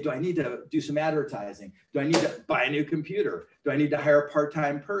 Like, okay, do I need to do some advertising? Do I need to buy a new computer? Do I need to hire a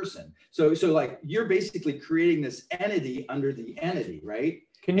part-time person? So like you're basically creating this entity under the entity, right?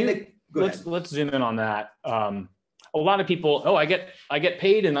 Can you let's zoom in on that. A lot of people, I get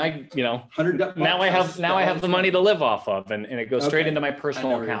paid, and I now I have the money to live off of, and it goes straight into my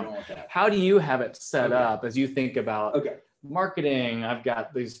personal account. How do you have it set up as you think about marketing? I've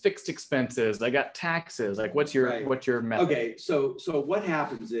got these fixed expenses, I got taxes. Like what's your method? Okay, so what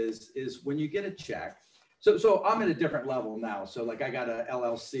happens is when you get a check. So I'm at a different level now. So like I got a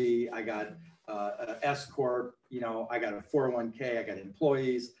LLC, I got a S corp, I got a 401k, I got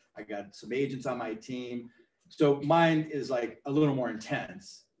employees, I got some agents on my team. So mine is like a little more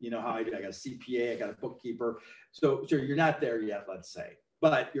intense. You know how I do. I got a CPA, I got a bookkeeper. So you're not there yet, let's say,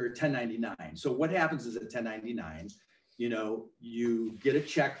 but you're a 1099. So what happens is at 1099, you get a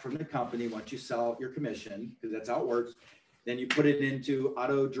check from the company once you sell your commission, because that's how it works. Then you put it into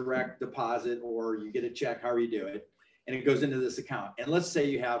auto direct deposit, or you get a check, however you do it, and it goes into this account. And let's say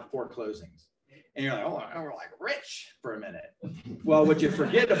you have 4 closings. And you're like, oh, we're like rich for a minute. Well, what you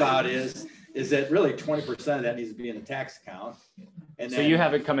forget about is that really 20% of that needs to be in a tax account. And then, so you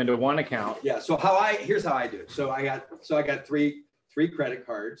have it come into one account. Yeah. So here's how I do it. So I got three credit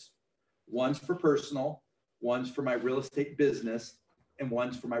cards. One's for personal, one's for my real estate business, and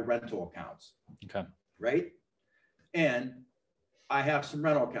one's for my rental accounts. Okay. Right. And I have some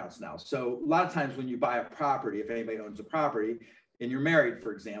rental accounts now. So a lot of times when you buy a property, if anybody owns a property, and you're married,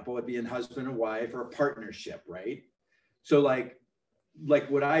 for example, it'd be a husband and wife or a partnership, right? So like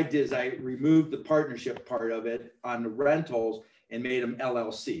what I did is I removed the partnership part of it on the rentals and made them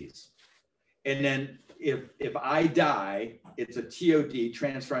LLCs. And then if I die, it's a TOD,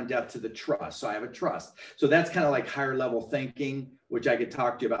 transfer on death, to the trust. So I have a trust. So that's kind of like higher level thinking, which I could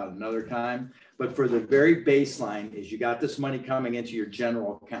talk to you about another time. But for the very baseline is you got this money coming into your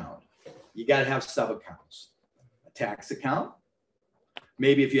general account. You got to have sub-accounts, a tax account.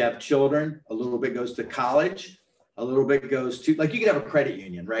 Maybe if you have children, a little bit goes to college, a little bit goes to, like you could have a credit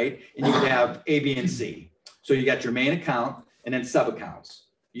union, right? And you could have A, B, and C. So you got your main account and then sub-accounts.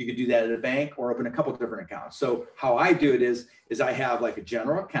 You could do that at a bank or open a couple different accounts. So how I do it is I have like a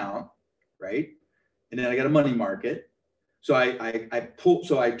general account, right? And then I got a money market. So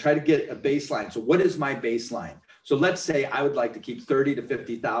I try to get a baseline. So what is my baseline? So let's say I would like to keep 30 to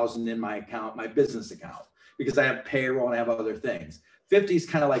 50,000 in my account, my business account, because I have payroll and I have other things. 50 is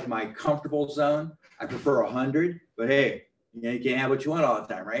kind of like my comfortable zone. I prefer 100, but hey, you can't have what you want all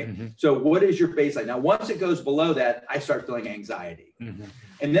the time, right? Mm-hmm. So what is your baseline? Now, once it goes below that, I start feeling anxiety. Mm-hmm.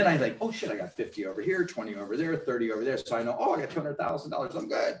 And then I think, oh shit, I got 50 over here, 20 over there, 30 over there. So I know, oh, I got $200,000, I'm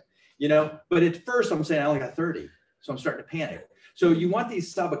good. But at first I'm saying I only got 30. So I'm starting to panic. So you want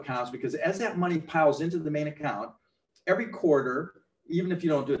these sub accounts because as that money piles into the main account, every quarter, even if you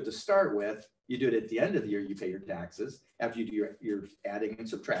don't do it to start with, you do it at the end of the year, you pay your taxes after you do your adding and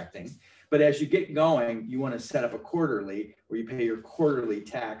subtracting. But as you get going, you want to set up a quarterly where you pay your quarterly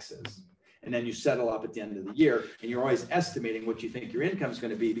taxes. And then you settle up at the end of the year. And you're always estimating what you think your income is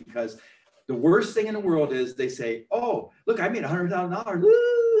going to be, because the worst thing in the world is they say, oh, look, I made $100,000.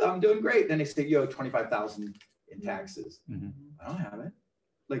 Woo, I'm doing great. Then they say, you owe $25,000 in taxes. Mm-hmm. I don't have it.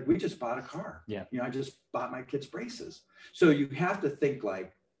 Like, we just bought a car. Yeah. I just bought my kids braces. So you have to think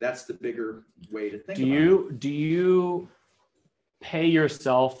like, that's the bigger way to think about it. Do you pay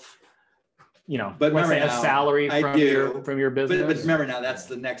yourself, but let's say a salary from your business? But remember now, that's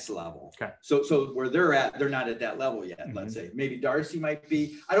the next level. Okay. So where they're at, they're not at that level yet. Mm-hmm. Let's say maybe Darcy might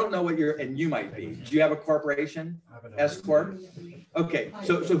be. I don't know what and you might be. Do you have a corporation? S corp. Okay.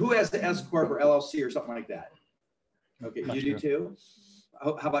 So who has the S corp or LLC or something like that? Okay, you do too.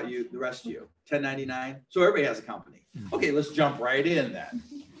 How about you? The rest of you, 1099. So everybody has a company. Okay, let's jump right in then.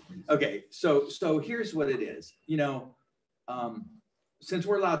 Okay, so here's what it is. Since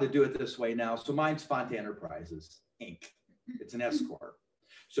we're allowed to do it this way now, so mine's Fonte Enterprises, Inc. It's an S corp.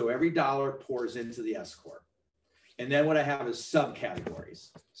 So every dollar pours into the S corp. And then what I have is subcategories.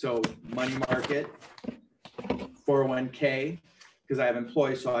 So money market, 401k, because I have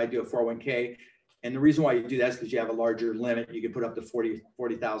employees, so I do a 401k. And the reason why you do that is because you have a larger limit. You can put up to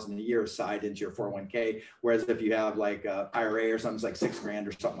 40,000 a year aside into your 401k. Whereas if you have like a IRA or something, it's like $6,000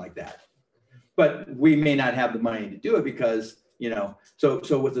 or something like that. But we may not have the money to do it because,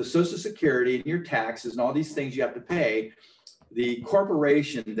 so with the Social Security and your taxes and all these things you have to pay, the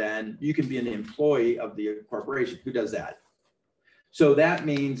corporation, then you can be an employee of the corporation. Who does that? So that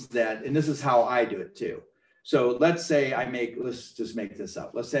means that, and this is how I do it too. So let's say let's just make this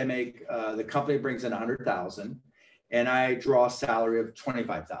up. Let's say the company brings in 100,000 and I draw a salary of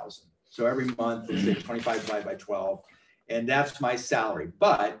 25,000. So every month it's say 25 divided by 12, and that's my salary.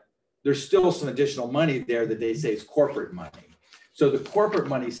 But there's still some additional money there that they say is corporate money. So the corporate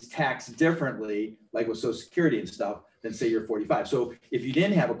money is taxed differently, like with Social Security and stuff, than say you're 45. So if you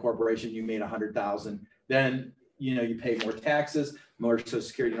didn't have a corporation, you made 100,000, then you pay more taxes, more Social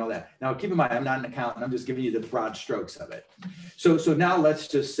Security and all that. Now, keep in mind, I'm not an accountant. I'm just giving you the broad strokes of it. So now let's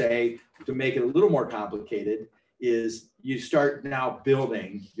just say, to make it a little more complicated, is you start now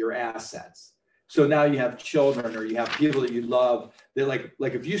building your assets. So now you have children or you have people that you love. They're like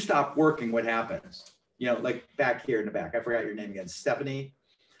if you stop working, what happens? Like back here in the back, I forgot your name again, Stephanie.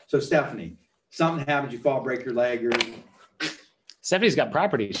 So Stephanie, something happens, you fall, break your leg. Stephanie's got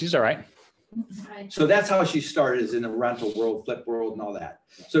property. She's all right. So that's how she started, is in the rental world, flip world and all that.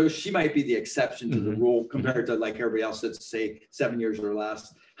 So she might be the exception to the rule compared to like everybody else that's say 7 years or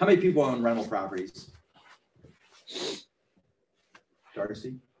less. How many people own rental properties?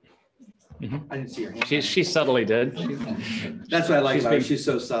 Darcy? I didn't see her hand. She subtly did. That's what I like about her. She's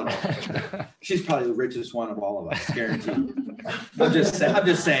so subtle. She's probably the richest one of all of us, guaranteed. I'm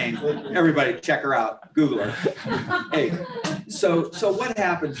just saying, everybody check her out, Google her. Hey, so what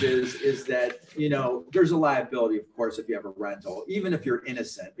happens is that, there's a liability, of course, if you have a rental, even if you're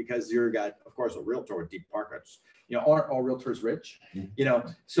innocent, because you've got, of course, a realtor with deep pockets. Aren't all realtors rich?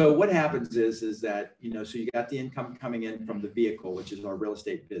 So what happens is that, so you got the income coming in from the vehicle, which is our real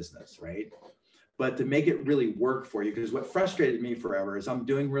estate business, right? But to make it really work for you, because what frustrated me forever is I'm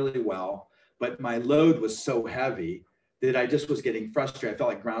doing really well, but my load was so heavy that I just was getting frustrated. I felt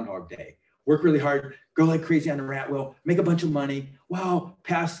like Groundhog Day. Work really hard, go like crazy on the rat wheel, make a bunch of money. Wow,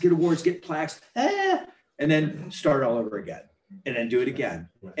 pass, get awards, get plaques, and then start all over again. And then do it again.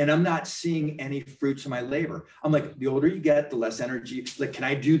 And I'm not seeing any fruits of my labor. I'm like, the older you get, the less energy. Like, can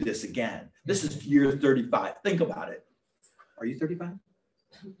I do this again? This is year 35. Think about it. Are you 35?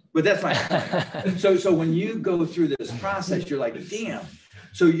 But that's my point. So when you go through this process, you're like, damn.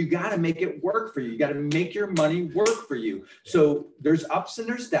 So you got to make it work for you. You got to make your money work for you. So there's ups and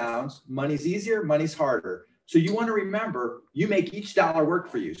there's downs. Money's easier, money's harder. So you want to remember, you make each dollar work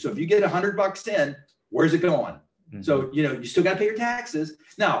for you. So if you get $100 in, where's it going? Mm-hmm. So, you know, you still got to pay your taxes.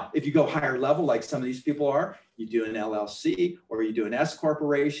 Now, if you go higher level, like some of these people are, you do an LLC or you do an S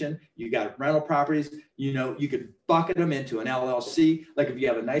corporation, you got rental properties, you know, you could bucket them into an LLC. Like if you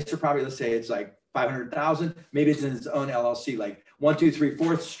have a nicer property, let's say it's like 500,000, maybe it's in its own LLC, like 123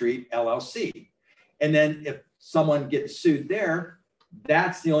 4th Street LLC. And then if someone gets sued there,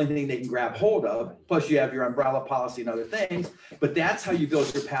 that's the only thing they can grab hold of. Plus you have your umbrella policy and other things, but that's how you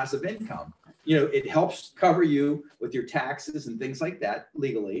build your passive income. You know, it helps cover you with your taxes and things like that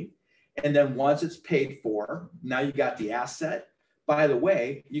legally. And then once it's paid for, now you got the asset. By the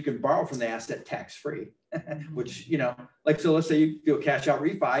way, you can borrow from the asset tax-free, which, you know, like, so let's say you do a cash out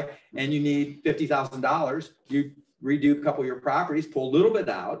refi and you need $50,000, you redo a couple of your properties, pull a little bit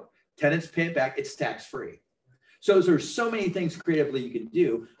out, tenants pay it back, it's tax-free. So there's so many things creatively you can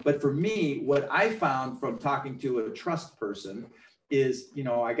do. But for me, what I found from talking to a trust person is, you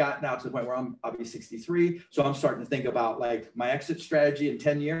know, I got now to the point where I'll be 63. So I'm starting to think about like my exit strategy in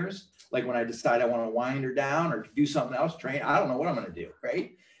 10 years. Like when I decide I want to wind her down or do something else, train, I don't know what I'm going to do,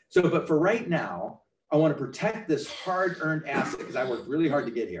 right? So, but for right now, I want to protect this hard-earned asset because I worked really hard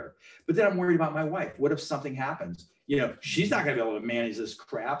to get here. But then I'm worried about my wife. What if something happens? You know, she's not going to be able to manage this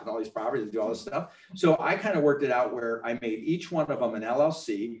crap and all these properties and do all this stuff. So I kind of worked it out where I made each one of them an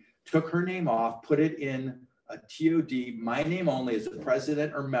LLC, took her name off, put it in a TOD, my name only as the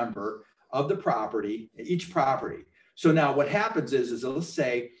president or member of the property, each property. So now what happens is let's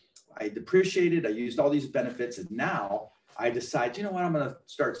say I depreciated, I used all these benefits, and now I decide, you know what, I'm going to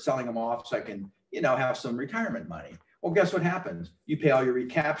start selling them off so I can, you know, have some retirement money. Well, guess what happens? You pay all your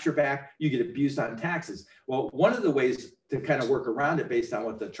recapture back, you get abused on taxes. Well, one of the ways to kind of work around it based on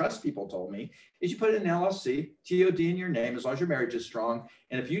what the trust people told me is you put it in LLC, TOD in your name, as long as your marriage is strong.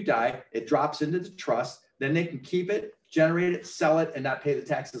 And if you die, it drops into the trust, then they can keep it, generate it, sell it, and not pay the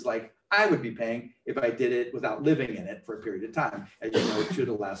taxes like I would be paying if I did it without living in it for a period of time. As you know, 2 to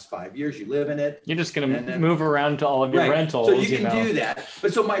the last 5 years, you live in it. You're just going to move around to all of your rentals. So you can do that.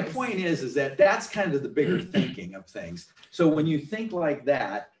 But so my point is that that's kind of the bigger thinking of things. So when you think like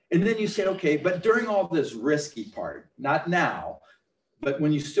that, and then you say, okay, but during all this risky part, not now, but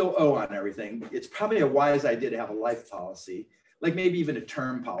when you still owe on everything, it's probably a wise idea to have a life policy, like maybe even a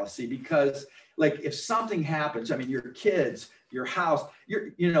term policy, because like if something happens, I mean, your kids, your house,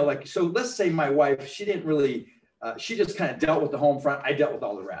 you know, like, so let's say my wife, she didn't really, she just kind of dealt with the home front. I dealt with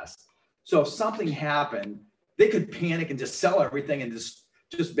all the rest. So if something happened, they could panic and just sell everything and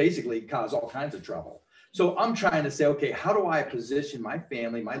just basically cause all kinds of trouble. So I'm trying to say, okay, how do I position my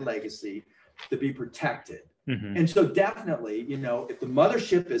family, my legacy to be protected? Mm-hmm. And so definitely, you know, if the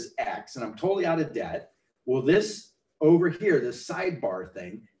mothership is X and I'm totally out of debt, well, this over here, this sidebar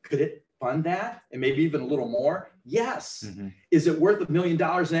thing, could it fund that and maybe even a little more? Yes. Mm-hmm. Is it worth $1 million in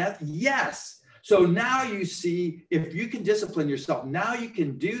that? Yes. So now you see, if you can discipline yourself, now you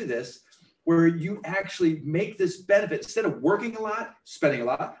can do this where you actually make this benefit. Instead of working a lot, spending a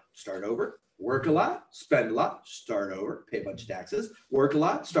lot, start over, work a lot, spend a lot, start over, pay a bunch of taxes, work a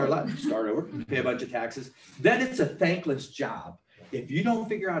lot, start over, pay a bunch of taxes. Then it's a thankless job. If you don't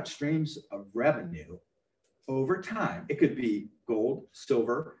figure out streams of revenue over time, it could be gold,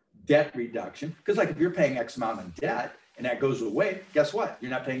 silver, debt reduction, because like if you're paying X amount in debt and that goes away, guess what? You're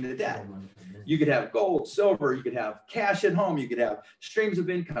not paying the debt. You could have gold, silver, you could have cash at home, you could have streams of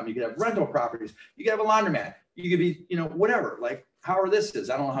income, you could have rental properties, you could have a laundromat, you could be, you know, whatever, like however this is.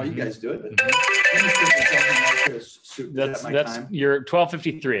 I don't know how you guys do it, but that's your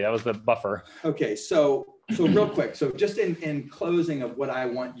 1253. That was the buffer. Okay, so real quick, so just in closing of what I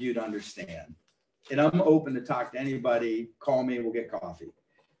want you to understand, and I'm open to talk to anybody, call me, we'll get coffee.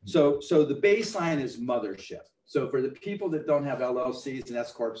 So the baseline is mothership. So for the people that don't have LLCs and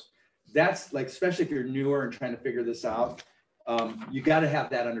S corps, that's like, especially if you're newer and trying to figure this out, you got to have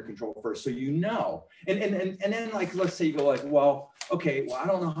that under control first. So, you know, and then like, let's say you go like, well, okay, well, I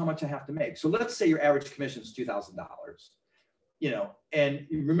don't know how much I have to make. So let's say your average commission is $2,000, you know, and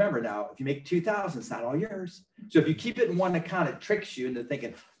remember now, if you make 2,000, it's not all yours. So if you keep it in one account, it tricks you into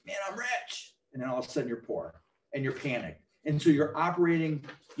thinking, man, I'm rich. And then all of a sudden you're poor and you're panicked. And so you're operating,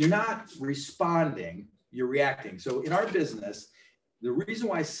 you're not responding, you're reacting. So in our business, the reason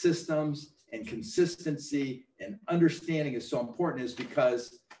why systems and consistency and understanding is so important is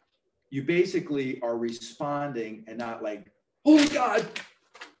because you basically are responding and not like, oh my God,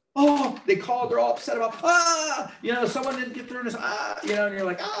 Oh, they called, they're all upset about, someone didn't get through this, and you're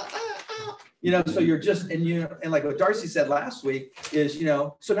like, so you're just, and like what Darcy said last week is,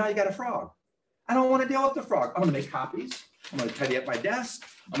 so now you got a frog. I don't want to deal with the frog. I'm going to make copies. I'm going to tidy up my desk.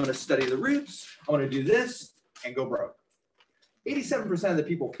 I'm going to study the roots. I'm going to do this and go broke. 87% of the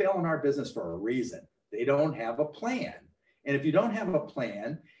people fail in our business for a reason. They don't have a plan. And if you don't have a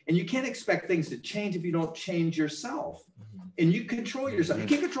plan, and you can't expect things to change if you don't change yourself. And you control yourself. You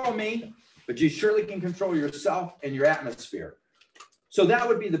can't control me, but you surely can control yourself and your atmosphere. So that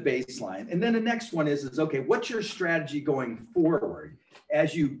would be the baseline. And then the next one is okay, what's your strategy going forward?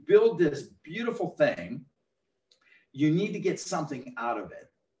 As you build this beautiful thing, you need to get something out of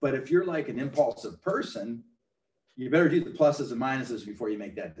it. But if you're like an impulsive person, you better do the pluses and minuses before you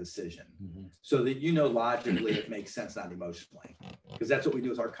make that decision, so that logically it makes sense, not emotionally, because that's what we do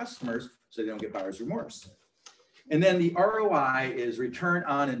with our customers, so they don't get buyer's remorse. And then the ROI is return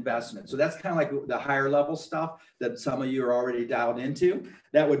on investment. So that's kind of like the higher level stuff that some of you are already dialed into.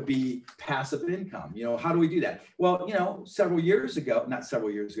 That would be passive income. How do we do that? Well, 15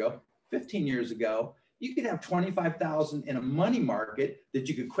 years ago, you could have $25,000 in a money market that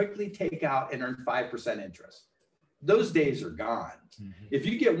you could quickly take out and earn 5% interest. Those days are gone. If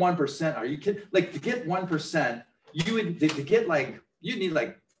you get 1%, are you kidding? Like to get 1%, you'd need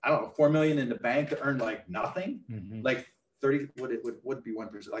like, I don't know, 4 million in the bank to earn like nothing. Like 30, would be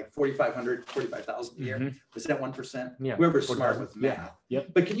 1%, like 45,000 a year. Is that 1%? Yeah. Whoever's smart with math.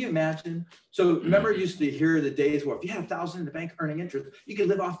 Yep. But can you imagine? So remember, you used to hear the days where if you had 1,000 in the bank earning interest, you could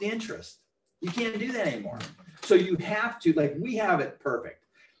live off the interest. You can't do that anymore. So you have to, like, we have it perfect.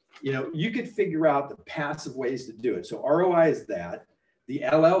 You could figure out the passive ways to do it. So ROI is that, the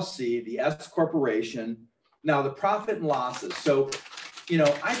LLC, the S corporation, now the profit and losses. So,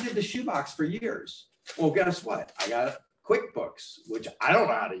 I did the shoebox for years. Well, guess what? I got QuickBooks, which I don't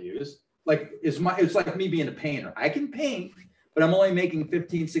know how to use. It's like me being a painter. I can paint, but I'm only making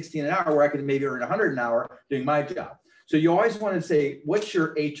 15, 16 an hour, where I could maybe earn 100 an hour doing my job. So you always want to say, what's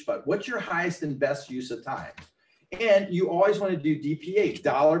your HBUT? What's your highest and best use of time? And you always want to do DPA,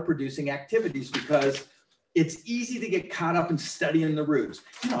 dollar producing activities, because it's easy to get caught up in studying the roots.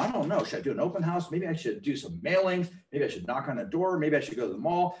 I don't know. Should I do an open house? Maybe I should do some mailings. Maybe I should knock on a door. Maybe I should go to the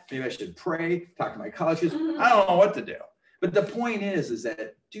mall. Maybe I should pray, talk to my colleagues. I don't know what to do. But the point is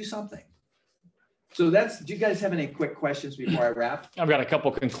that do something. So do you guys have any quick questions before I wrap? I've got a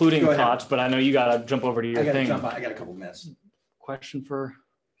couple concluding thoughts, but I know you got to jump over to your thing. I got a couple minutes. Question for...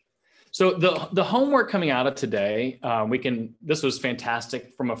 So the homework coming out of today, this was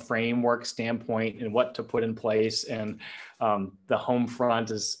fantastic from a framework standpoint and what to put in place, and the home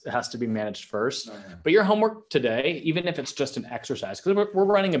front has to be managed first. Oh, yeah. But your homework today, even if it's just an exercise, because we're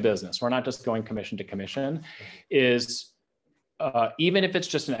running a business, we're not just going commission to commission, is even if it's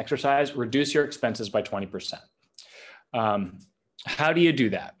just an exercise, reduce your expenses by 20%. How do you do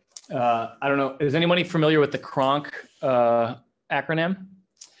that? I don't know. Is anybody familiar with the KRONK acronym?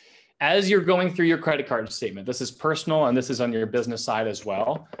 As you're going through your credit card statement, this is personal and this is on your business side as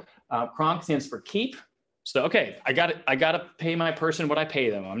well. KRONK stands for keep. So, okay, I got to pay my person what I pay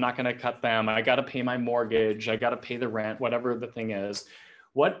them. I'm not going to cut them. I got to pay my mortgage. I got to pay the rent, whatever the thing is.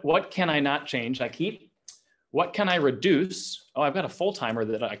 What can I not change? I keep. What can I reduce? Oh, I've got a full-timer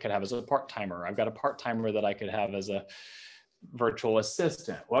that I could have as a part-timer. I've got a part-timer that I could have as a virtual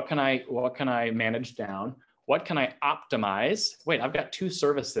assistant. What can I manage down? What can I optimize? Wait, I've got two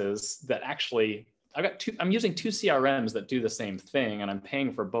services that actually, I'm using two CRMs that do the same thing and I'm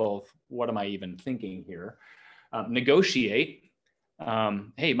paying for both. What am I even thinking here? Negotiate.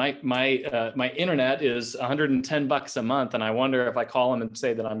 Hey, my internet is $110 a month, and I wonder if I call them and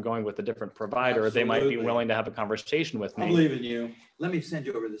say that I'm going with a different provider, Absolutely. They might be willing to have a conversation with me. I believe in you. Let me send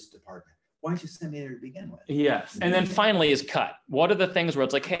you over this department. Why don't you send me there to begin with? Yes. And then finally is cut. What are the things where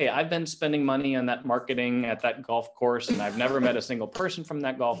it's like, hey, I've been spending money on that marketing at that golf course, and I've never met a single person from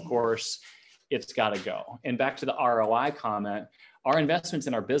that golf course. It's got to go. And back to the ROI comment, our investments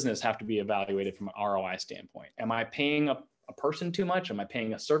in our business have to be evaluated from an ROI standpoint. Am I paying a person too much? Am I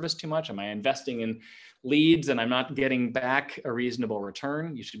paying a service too much? Am I investing in leads and I'm not getting back a reasonable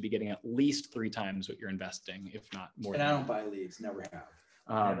return? You should be getting at least 3 times what you're investing, if not more. And I don't buy leads, never have.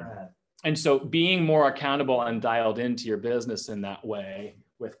 Never have. And so being more accountable and dialed into your business in that way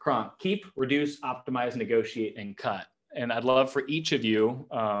with KRONK, keep, reduce, optimize, negotiate, and cut. And I'd love for each of you,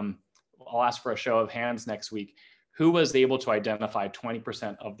 I'll ask for a show of hands next week, who was able to identify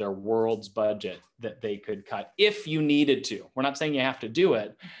 20% of their world's budget that they could cut if you needed to. We're not saying you have to do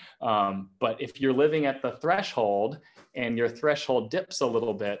it, but if you're living at the threshold and your threshold dips a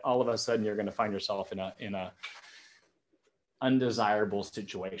little bit, all of a sudden you're going to find yourself in undesirable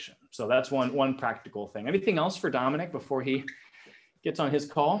situation. So that's one practical thing. Anything else for Dominic before he gets on his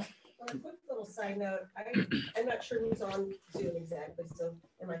call? Well, a quick little side note, I'm not sure who's on Zoom exactly, so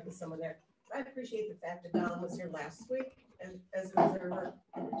there might be someone there. I appreciate the fact that Don was here last week as an observer,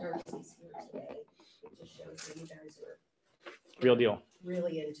 and Darcy's here today. It just shows that you guys are Real deal.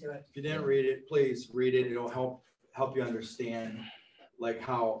 really into it. If you didn't read it, please read it. It'll help you understand like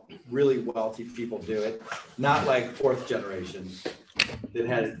how really wealthy people do it. Not like fourth generation that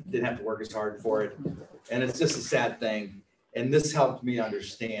didn't have to work as hard for it. And it's just a sad thing. And this helped me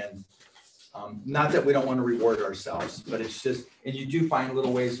understand, not that we don't want to reward ourselves, but it's just, and you do find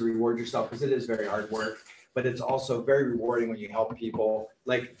little ways to reward yourself because it is very hard work, but it's also very rewarding when you help people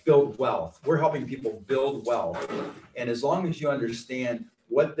like build wealth. We're helping people build wealth. And as long as you understand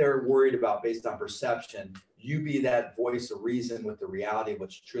what they're worried about based on perception, you be that voice of reason with the reality of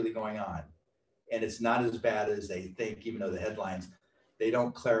what's truly going on. And it's not as bad as they think, even though the headlines, they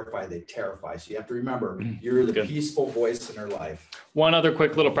don't clarify, they terrify. So you have to remember, you're the peaceful voice in their life. One other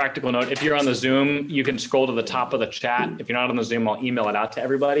quick little practical note. If you're on the Zoom, you can scroll to the top of the chat. If you're not on the Zoom, I'll email it out to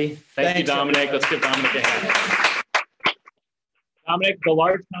everybody. Thank you, Dominic. Let's give Dominic a hand. Dominic, the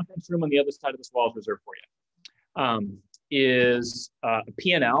large conference room on the other side of this wall is reserved for you. Is a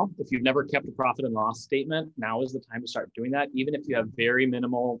P&L. If you've never kept a profit and loss statement, now is the time to start doing that. Even if you have very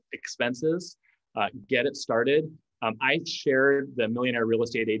minimal expenses, get it started. I shared the Millionaire Real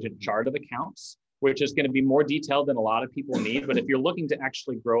Estate Agent chart of accounts, which is going to be more detailed than a lot of people need. But if you're looking to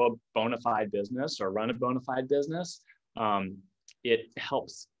actually grow a bona fide business or run a bona fide business, it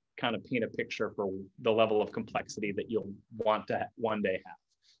helps kind of paint a picture for the level of complexity that you'll want to one day have.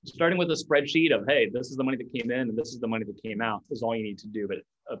 Starting with a spreadsheet of, hey, this is the money that came in and this is the money that came out is all you need to do. But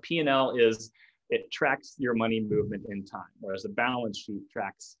a P&L it tracks your money movement in time, whereas a balance sheet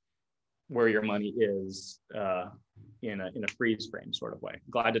tracks where your money is in a freeze frame sort of way.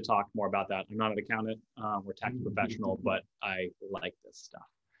 Glad to talk more about that. I'm not an accountant or tax professional, but I like this stuff.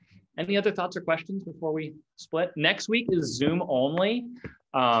 Any other thoughts or questions before we split? Next week is Zoom only.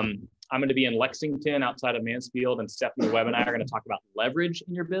 I'm going to be in Lexington outside of Mansfield, and Stephanie Webb and I are going to talk about leverage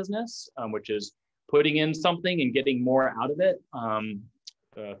in your business, which is putting in something and getting more out of it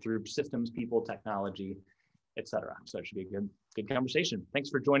through systems, people, technology, etc. So it should be a good conversation. Thanks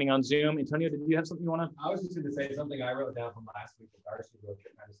for joining on Zoom. Antonio, did you have something you want to? I was just going to say something I wrote down from last week that Darcy wrote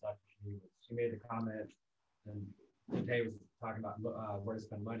that kind of stuff. She made the comment, and Dave was talking about where to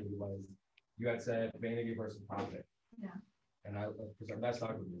spend money. Was you had said vanity versus profit. Yeah. And that's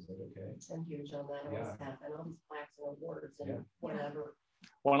talking with you. Said okay. I'm huge on that. Yeah. And all these plaques and awards and whatever.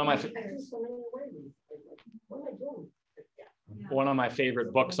 One of my One of my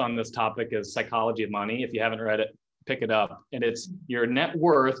favorite books on this topic is Psychology of Money. If you haven't read it, pick it up. And it's your net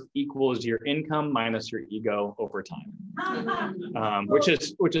worth equals your income minus your ego over time, which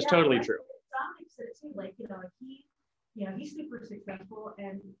is totally true. Dominic said it too. Like he's super successful,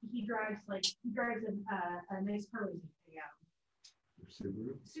 and he drives a nice car.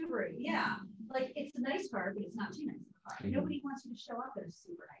 Subaru, yeah. Like it's a nice car, but it's not too nice a car. Nobody wants you to show up in a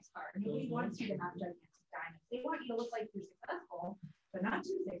super nice car. Nobody wants you to have gigantic diamonds. They want you to look like you're successful, but not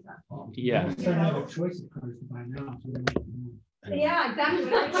too successful. Yeah. You don't have a choice of cars to buy now. Yeah, exactly.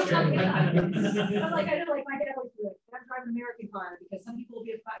 But like I know, like my dad always do it. I drive an American car because some people will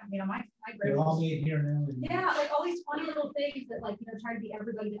be my They're all made here now. yeah, like all these funny little things that try to be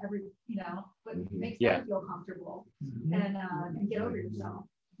everybody to every but makes them feel comfortable and get over yourself.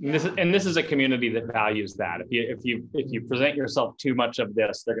 And this is a community that values that. If you present yourself too much of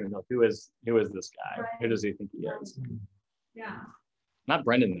this, they're going to go, who is this guy? Right. Who does he think he is? Yeah. Not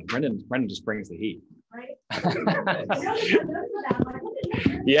Brendan though. Brendan just brings the heat. Right.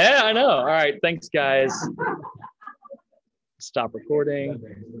 Yeah, I know. All right. Thanks, guys. Stop recording.